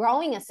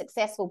growing a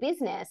successful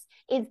business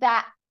is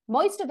that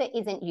most of it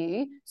isn't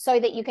you, so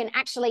that you can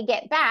actually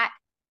get back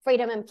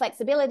freedom and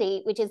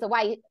flexibility, which is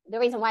the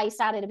reason why you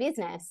started a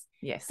business.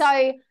 Yes.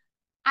 So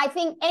I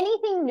think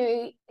anything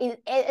new,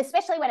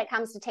 especially when it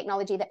comes to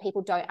technology that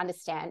people don't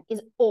understand,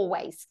 is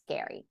always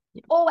scary.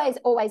 Yeah. Always,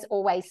 always,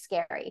 always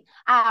scary.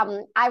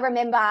 I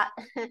remember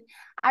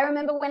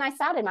when I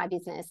started my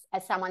business,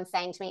 as someone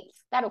saying to me,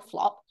 that'll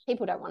flop.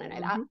 People don't want to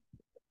know that.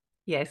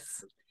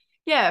 Yes.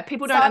 Yeah,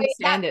 people don't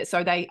understand it,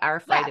 so they are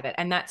afraid of it.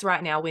 And that's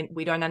right now when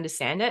we don't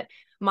understand it.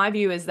 My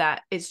view is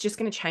that it's just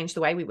going to change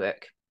the way we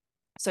work.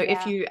 So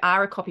if you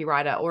are a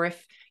copywriter, or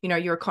if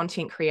you're a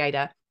content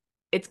creator,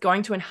 it's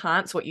going to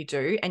enhance what you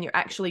do, and you're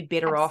actually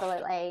better off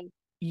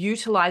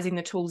utilizing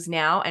the tools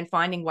now and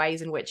finding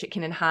ways in which it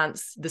can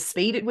enhance the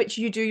speed at which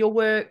you do your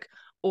work,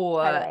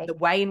 or the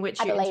way in which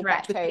you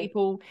interact with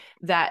people,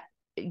 that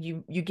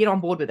you get on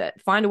board with it.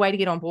 Find a way to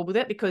get on board with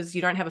it, because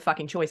you don't have a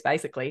fucking choice,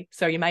 basically.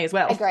 So you may as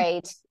well.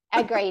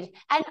 Agreed.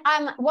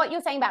 And what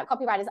you're saying about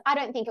copywriters, I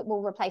don't think it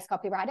will replace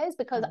copywriters,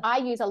 because I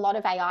use a lot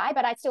of AI,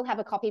 but I still have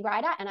a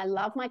copywriter, and I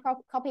love my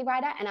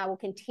copywriter, and I will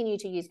continue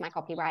to use my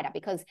copywriter,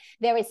 because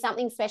there is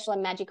something special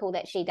and magical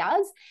that she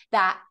does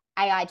that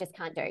AI just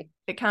can't do.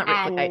 It can't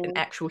replicate an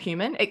actual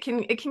human. It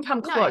can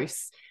come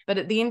close, but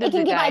at the end of the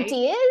day, it can give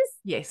ideas.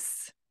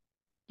 Yes.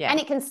 Yeah. And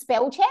it can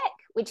spell check,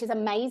 which is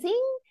amazing.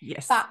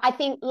 Yes. But I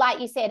think, like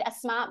you said, a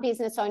smart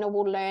business owner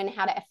will learn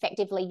how to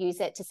effectively use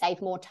it to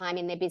save more time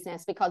in their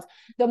business, because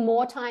the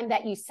more time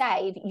that you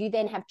save, you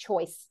then have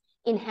choice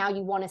in how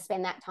you want to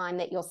spend that time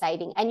that you're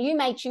saving. And you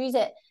may choose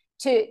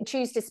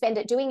to spend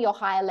it doing your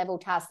higher level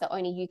tasks that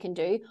only you can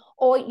do,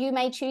 or you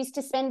may choose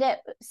to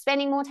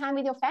spending more time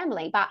with your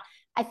family. But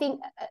I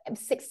think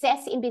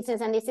success in business,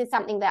 and this is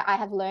something that I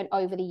have learned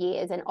over the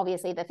years, and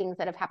obviously the things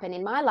that have happened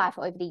in my life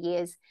over the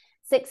years,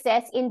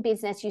 success in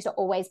business used to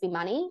always be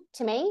money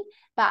to me.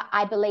 But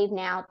I believe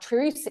now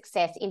true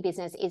success in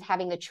business is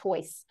having the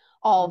choice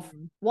of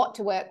what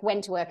to work,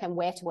 when to work, and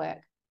where to work.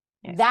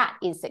 Yes. That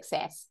is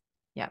success.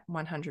 Yeah,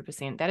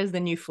 100%. That is the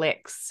new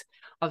flex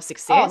of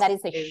success. Oh, that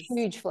is a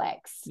huge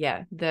flex.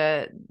 Yeah,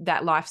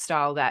 that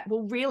lifestyle that,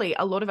 well, really,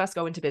 a lot of us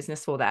go into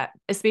business for that,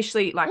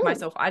 especially like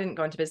myself. I didn't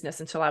go into business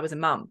until I was a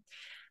mum.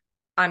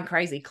 I'm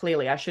crazy.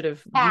 Clearly, I should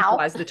have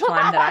utilized the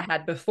time that I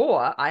had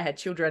before I had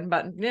children.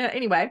 But yeah,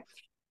 anyway,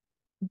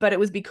 but it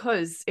was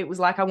because it was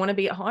like, I want to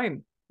be at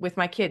home with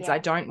my kids. I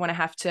don't want to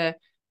have to,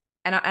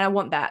 and I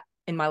want that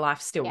in my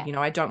life still. You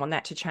know, I don't want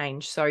that to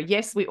change. So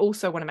yes, we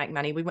also want to make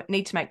money. We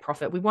need to make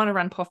profit. We want to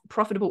run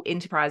profitable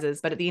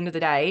enterprises. But at the end of the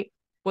day,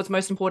 what's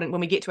most important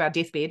when we get to our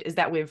deathbed is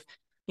that we've,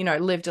 you know,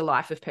 lived a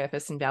life of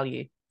purpose and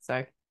value.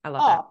 So I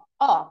love that.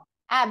 Oh,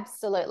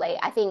 absolutely.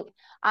 I think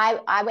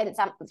I went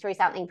through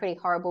something pretty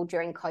horrible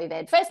during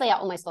COVID. Firstly, I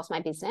almost lost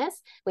my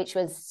business, which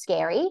was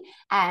scary.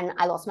 And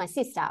I lost my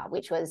sister,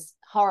 which was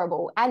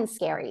horrible and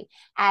scary.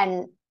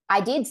 And I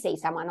did see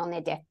someone on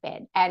their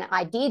deathbed, and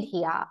I did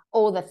hear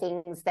all the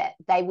things that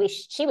they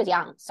wished. She was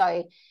young,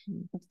 so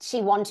she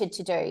wanted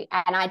to do.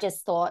 And I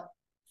just thought,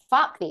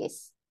 fuck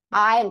this.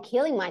 I am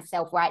killing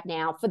myself right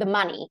now for the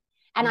money,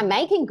 and I'm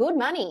making good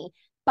money,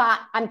 but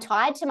I'm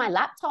tied to my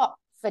laptop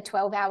for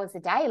 12 hours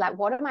a day. Like,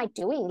 what am I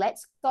doing?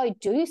 Let's go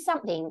do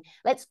something.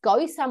 Let's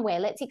go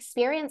somewhere. Let's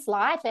experience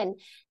life. And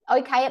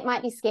okay, it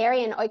might be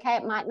scary, and okay,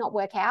 it might not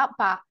work out,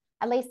 but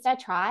at least I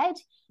tried.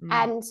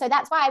 And so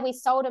that's why we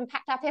sold and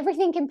packed up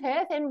everything in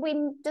Perth, and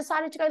we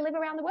decided to go live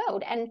around the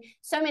world. And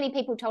so many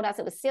people told us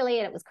it was silly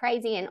and it was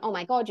crazy. And oh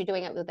my God, you're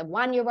doing it with a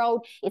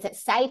 1-year-old. Is it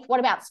safe? What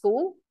about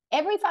school?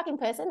 Every fucking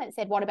person that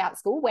said, what about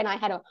school? When I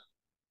had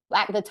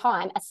at the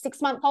time, a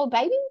 6-month-old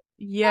baby.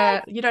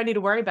 Yeah, you don't need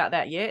to worry about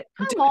that yet.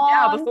 Come Do on. it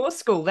now before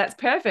school. That's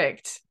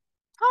perfect.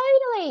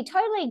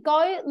 Totally.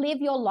 Go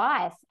live your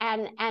life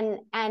and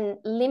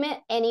limit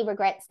any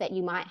regrets that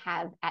you might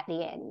have at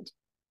the end.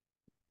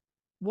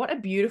 What a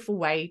beautiful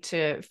way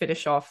to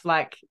finish off.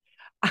 Like,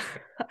 I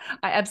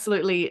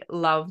absolutely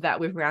love that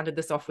we've rounded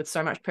this off with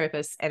so much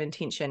purpose and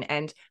intention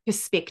and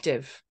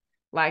perspective.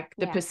 Like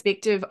the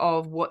perspective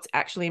of what's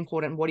actually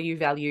important. What do you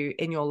value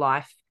in your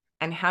life?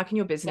 And how can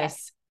your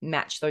business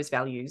match those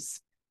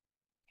values?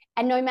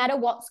 And no matter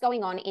what's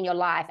going on in your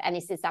life, and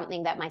this is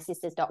something that my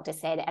sister's doctor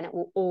said, and it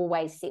will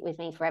always sit with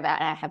me forever,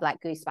 and I have like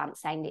goosebumps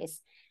saying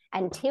this,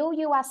 until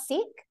you are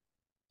sick,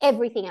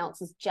 everything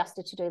else is just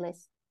a to-do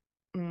list.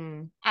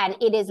 And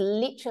it has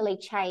literally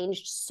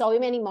changed so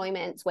many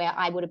moments where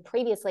I would have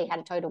previously had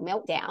a total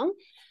meltdown,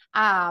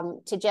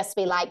 to just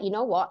be like, you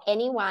know what,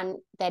 anyone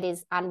that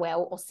is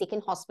unwell or sick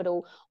in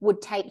hospital would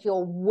take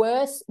your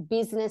worst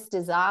business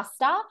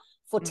disaster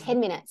for 10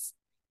 minutes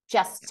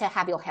just to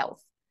have your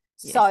health.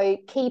 So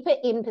keep it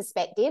in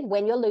perspective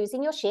when you're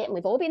losing your shit. And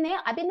we've all been there.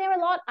 I've been there a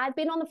lot. I've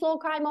been on the floor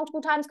crying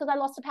multiple times because I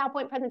lost a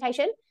PowerPoint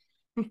presentation.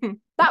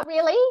 But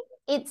really,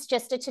 it's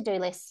just a to-do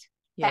list.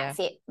 That's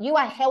it. You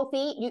are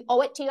healthy. You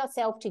owe it to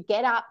yourself to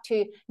get up,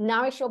 to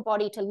nourish your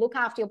body, to look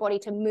after your body,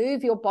 to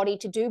move your body,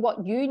 to do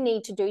what you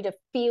need to do to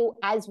feel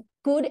as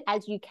good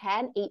as you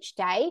can each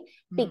day.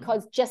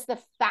 Because just the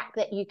fact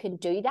that you can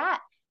do that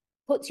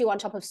puts you on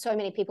top of so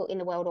many people in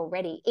the world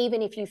already,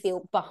 even if you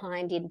feel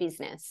behind in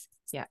business.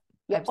 Yeah.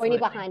 You're only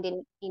behind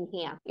in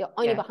here. You're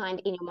only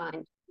behind in your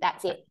mind.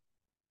 That's it.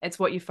 It's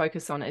what you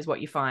focus on is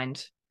what you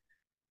find.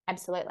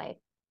 Absolutely.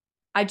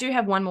 I do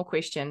have one more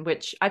question,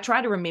 which I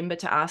try to remember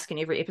to ask in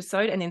every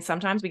episode. And then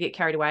sometimes we get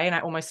carried away and I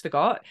almost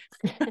forgot.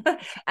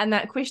 And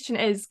that question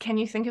is, can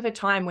you think of a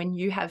time when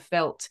you have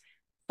felt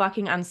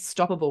fucking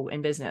unstoppable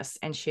in business,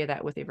 and share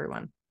that with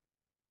everyone?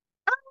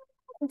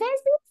 There's been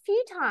a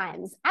few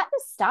times at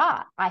the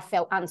start I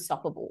felt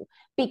unstoppable,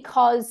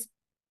 because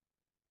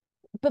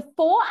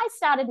before I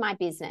started my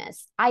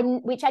business,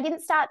 which I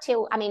didn't start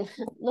till, I mean,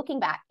 looking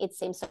back, it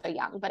seems so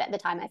young, but at the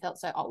time I felt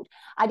so old.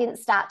 I didn't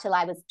start till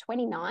I was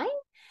 29.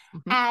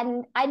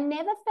 And I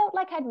never felt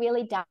like I'd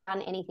really done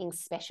anything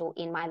special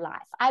in my life.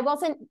 I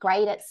wasn't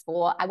great at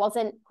sport. I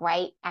wasn't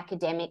great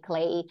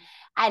academically.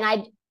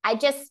 And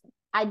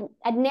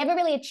I'd never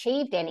really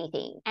achieved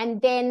anything.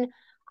 And then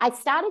I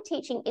started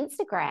teaching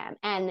Instagram,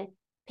 and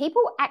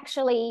people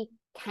actually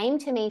came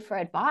to me for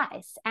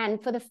advice.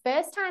 And for the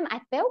first time, I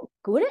felt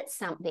good at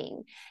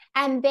something.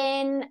 And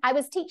then I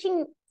was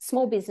teaching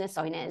small business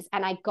owners,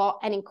 and I got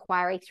an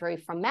inquiry through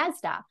from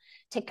Mazda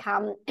to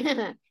come,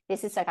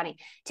 this is so funny,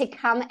 to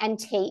come and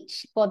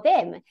teach for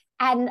them.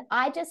 And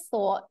I just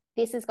thought,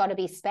 this has got to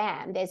be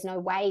spam. There's no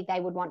way they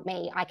would want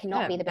me. I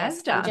cannot be the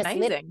best. Mazda,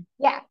 amazing.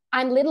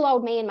 I'm little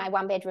old me in my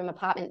 1-bedroom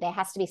apartment. There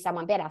has to be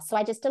someone better. So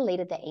I just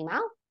deleted the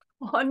email.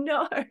 Oh,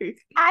 no.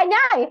 I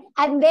know.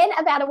 And then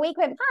about a week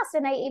went past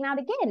and they emailed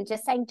again,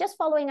 just saying, just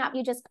following up,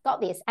 you just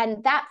got this.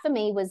 And that for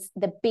me was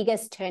the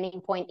biggest turning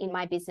point in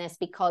my business,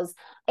 because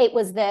it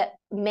was the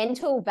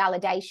mental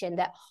validation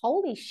that,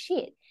 holy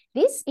shit,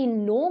 this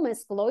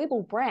enormous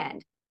global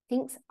brand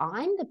thinks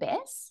I'm the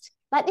best.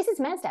 Like, this is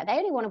Mazda. They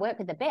only want to work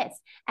with the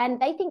best,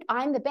 and they think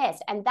I'm the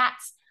best. And that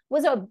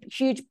was a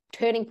huge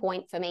turning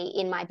point for me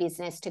in my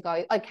business to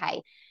go,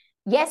 okay,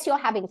 yes, you're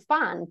having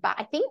fun, but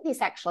I think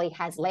this actually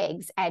has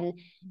legs, and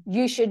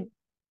you should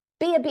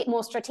be a bit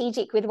more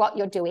strategic with what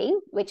you're doing,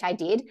 which I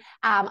did.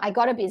 I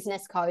got a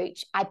business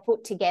coach. I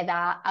put together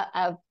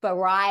a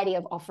variety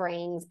of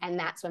offerings, and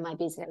that's when my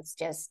business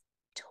just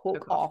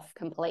took off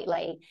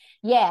completely.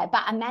 Yeah,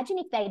 but imagine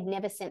if they'd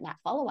never sent that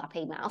follow-up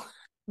email.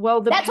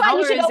 Well, that's why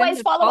you should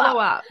always follow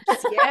up.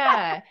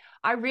 Yeah.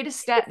 I read a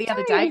stat the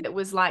other day that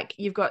was like,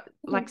 you've got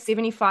like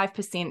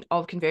 75%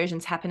 of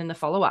conversions happen in the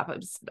follow-up.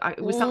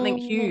 It was something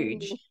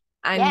huge.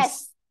 And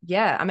yes.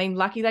 Yeah, I mean,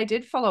 lucky they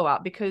did follow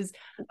up, because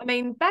I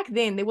mean, back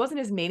then there wasn't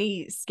as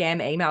many scam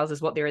emails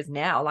as what there is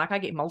now. Like, I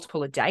get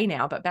multiple a day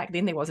now, but back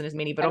then there wasn't as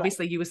many. But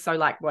obviously you were so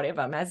like,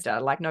 whatever, Mazda,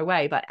 like, no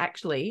way. But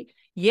actually,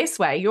 yes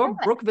way, you're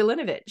Brooke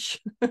Vulinovich.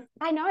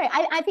 I know.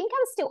 I think I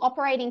was still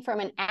operating from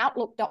an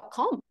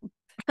outlook.com.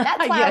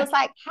 That's why I was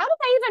like, how did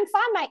they even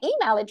find my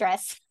email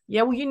address?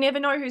 Yeah, well, you never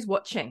know who's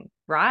watching,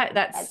 right?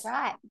 That's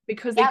right.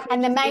 Because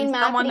and the main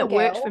someone that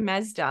worked for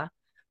Mazda.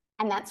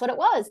 And that's what it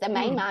was. The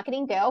main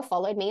marketing girl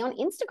followed me on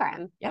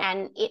Instagram,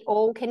 and it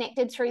all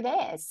connected through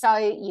there. So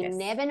you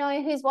never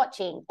know who's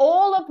watching.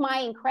 All of my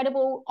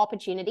incredible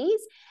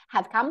opportunities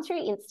have come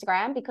through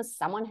Instagram because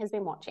someone has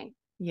been watching.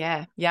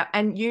 Yeah. Yeah.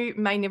 And you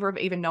may never have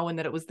even known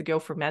that it was the girl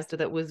from Mazda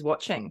that was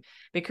watching,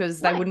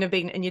 because they wouldn't have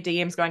been in your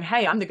DMs going,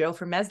 hey, I'm the girl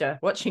from Mazda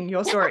watching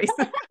your stories.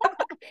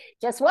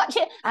 Just watch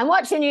it. I'm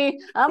watching you.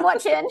 I'm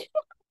watching.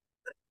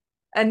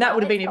 And that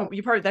would have been even,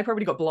 they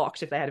probably got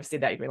blocked if they had have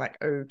said that. You'd be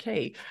like,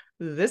 okay,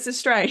 this is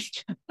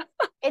strange.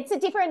 It's a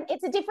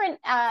different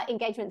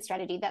engagement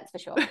strategy, that's for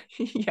sure.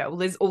 Yeah, well,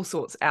 there's all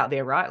sorts out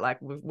there, right? Like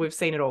we've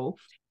seen it all.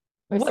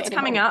 What's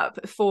coming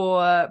up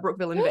for Brooke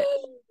Vulinovich?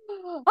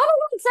 Oh,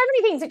 so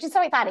many things, which is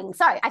so exciting.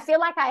 So I feel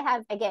like I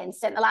have, again,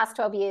 spent the last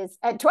 12 years,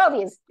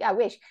 I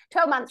wish,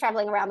 12 months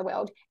traveling around the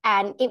world.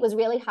 And it was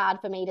really hard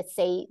for me to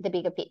see the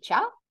bigger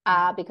picture,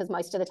 because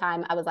most of the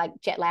time I was like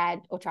jet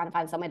lagged or trying to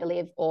find somewhere to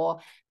live or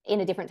in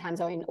a different time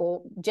zone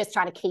or just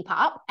trying to keep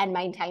up and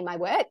maintain my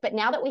work. But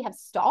now that we have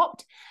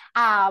stopped,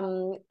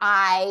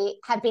 I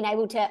have been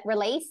able to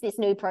release this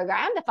new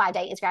program, the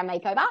 5-Day Instagram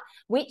Makeover,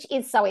 which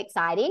is so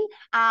exciting.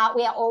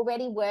 We are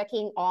already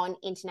working on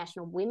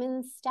International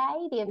Women's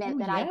Day, the event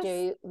that I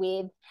do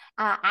with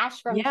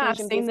Ash from Fusion I've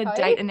seen the Biz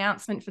date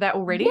announcement for that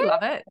already. Yes.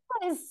 Love it.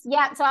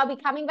 Yeah, so I'll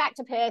be coming back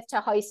to Perth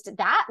to host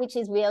that, which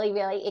is really,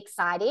 really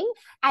exciting.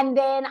 And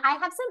then I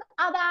have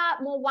some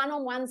other more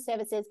one-on-one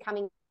services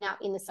coming up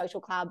in the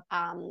social club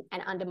and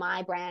under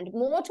my brand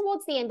more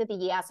towards the end of the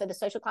year. So the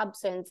social club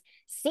turns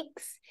 6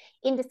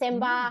 in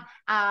December,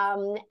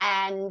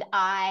 and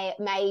I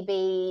may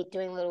be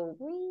doing a little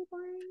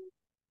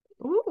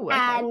rebrand. Ooh, okay.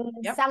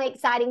 And some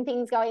exciting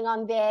things going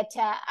on there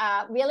to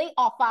really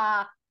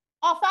offer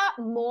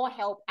more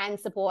help and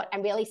support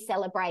and really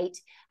celebrate.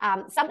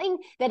 Something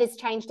that has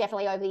changed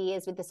definitely over the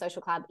years with the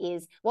social club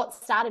is what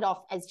started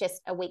off as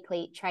just a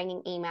weekly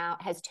training email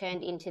has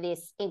turned into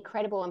this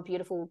incredible and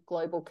beautiful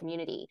global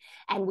community.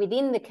 And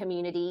within the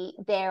community,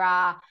 there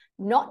are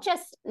not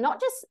just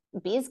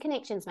biz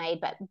connections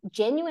made, but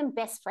genuine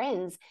best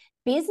friends.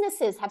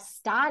 Businesses have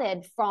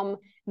started from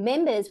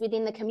members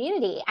within the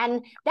community.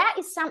 And that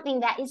is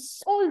something that is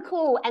so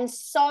cool and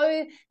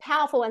so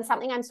powerful and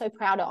something I'm so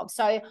proud of.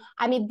 So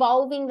I'm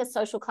evolving the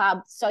social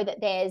club so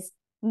that there's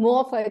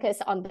more focus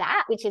on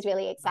that, which is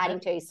really exciting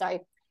too.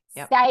 So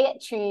stay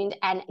tuned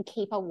and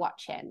keep a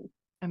watching.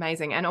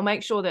 Amazing. And I'll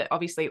make sure that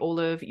obviously all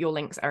of your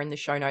links are in the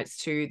show notes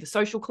to the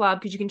social club,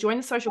 because you can join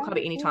the social club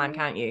at any time,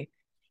 can't you?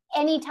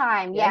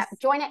 Anytime. Yes. Yeah.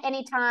 Join at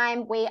any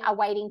time. We are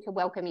waiting to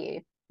welcome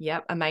you.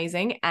 Yep,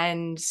 amazing.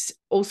 And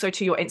also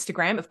to your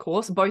Instagram, of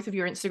course, both of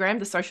your Instagram,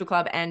 the social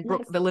club and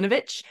Brooke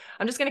Vulinovich.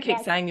 I'm just going to keep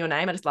saying your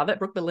name. I just love it,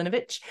 Brooke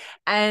Vulinovich.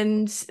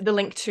 And the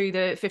link to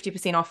the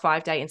 50% off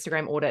 5-day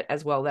Instagram audit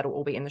as well. That'll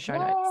all be in the show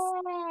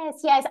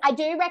notes. Yes. I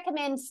do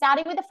recommend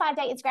starting with a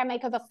 5-day Instagram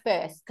makeover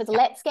first, because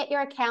let's get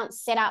your account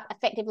set up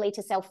effectively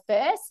to sell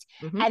first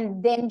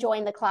and then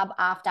join the club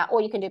after,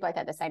 or you can do both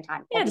at the same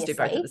time. Yeah, just do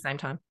both at the same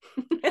time.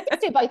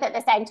 Just do both at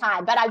the same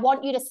time, but I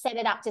want you to set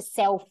it up to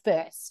sell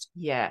first.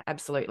 Yeah,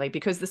 absolutely.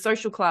 Because the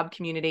social club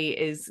community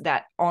is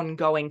that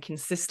ongoing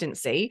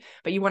consistency,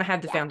 but you want to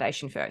have the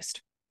foundation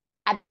first.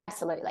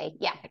 Absolutely.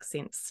 Yeah. Makes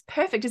sense.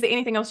 Perfect. Is there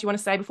anything else you want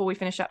to say before we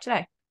finish up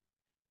today?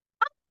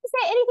 Is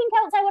there anything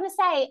else I want to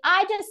say?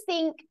 I just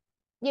think,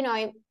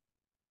 8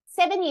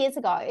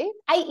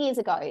 years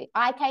ago,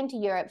 I came to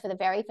Europe for the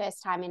very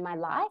first time in my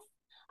life.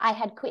 I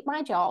had quit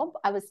my job.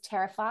 I was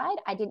terrified.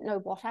 I didn't know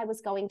what I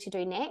was going to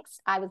do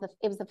next.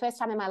 It was the first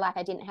time in my life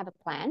I didn't have a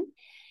plan.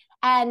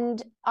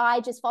 And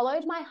I just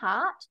followed my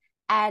heart,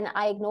 and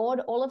I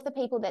ignored all of the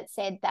people that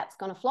said that's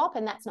going to flop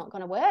and that's not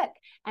going to work.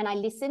 And I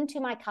listened to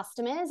my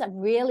customers. I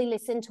really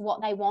listened to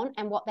what they want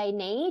and what they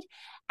need.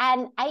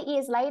 And 8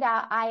 years later,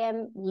 I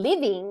am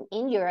living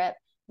in Europe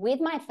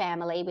with my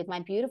family, with my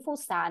beautiful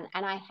son,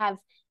 and I have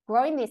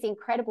grown this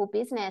incredible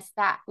business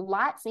that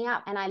lights me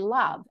up and I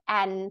love.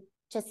 And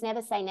just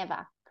never say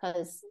never,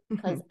 because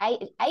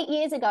 8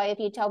 years ago, if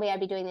you told me I'd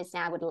be doing this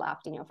now, I would have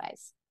laughed in your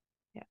face.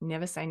 Yeah,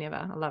 never say never.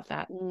 I love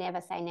that.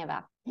 Never say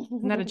never.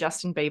 Isn't that a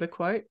Justin Bieber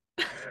quote?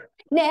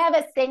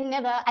 Never say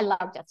never. I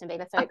love Justin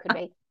Bieber, so it could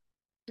be.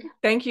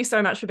 Thank you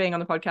so much for being on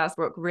the podcast,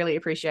 Brooke. Really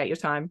appreciate your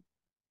time.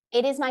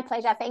 It is my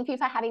pleasure. Thank you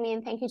for having me,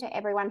 and thank you to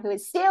everyone who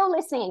is still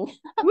listening.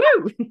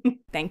 Woo!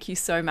 Thank you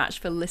so much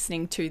for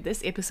listening to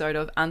this episode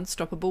of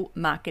Unstoppable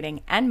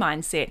Marketing and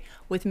Mindset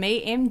with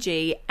me,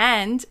 MG,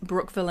 and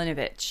Brooke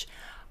Vulinovich.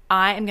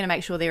 I am going to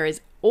make sure there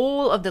is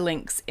all of the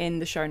links in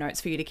the show notes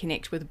for you to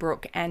connect with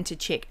Brooke and to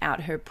check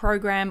out her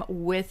program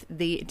with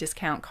the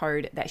discount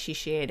code that she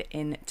shared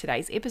in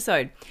today's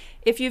episode.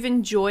 If you've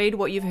enjoyed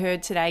what you've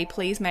heard today,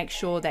 please make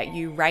sure that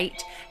you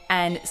rate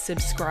and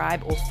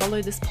subscribe or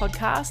follow this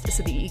podcast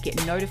so that you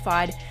get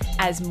notified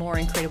as more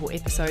incredible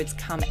episodes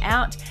come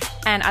out.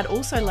 And I'd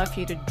also love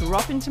for you to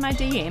drop into my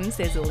DMs,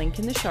 there's a link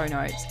in the show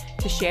notes,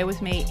 to share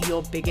with me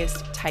your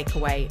biggest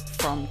takeaway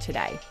from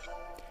today.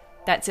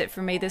 That's it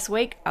from me this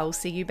week. I'll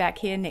see you back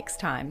here next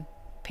time.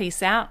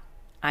 Peace out.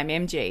 I'm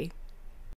MG.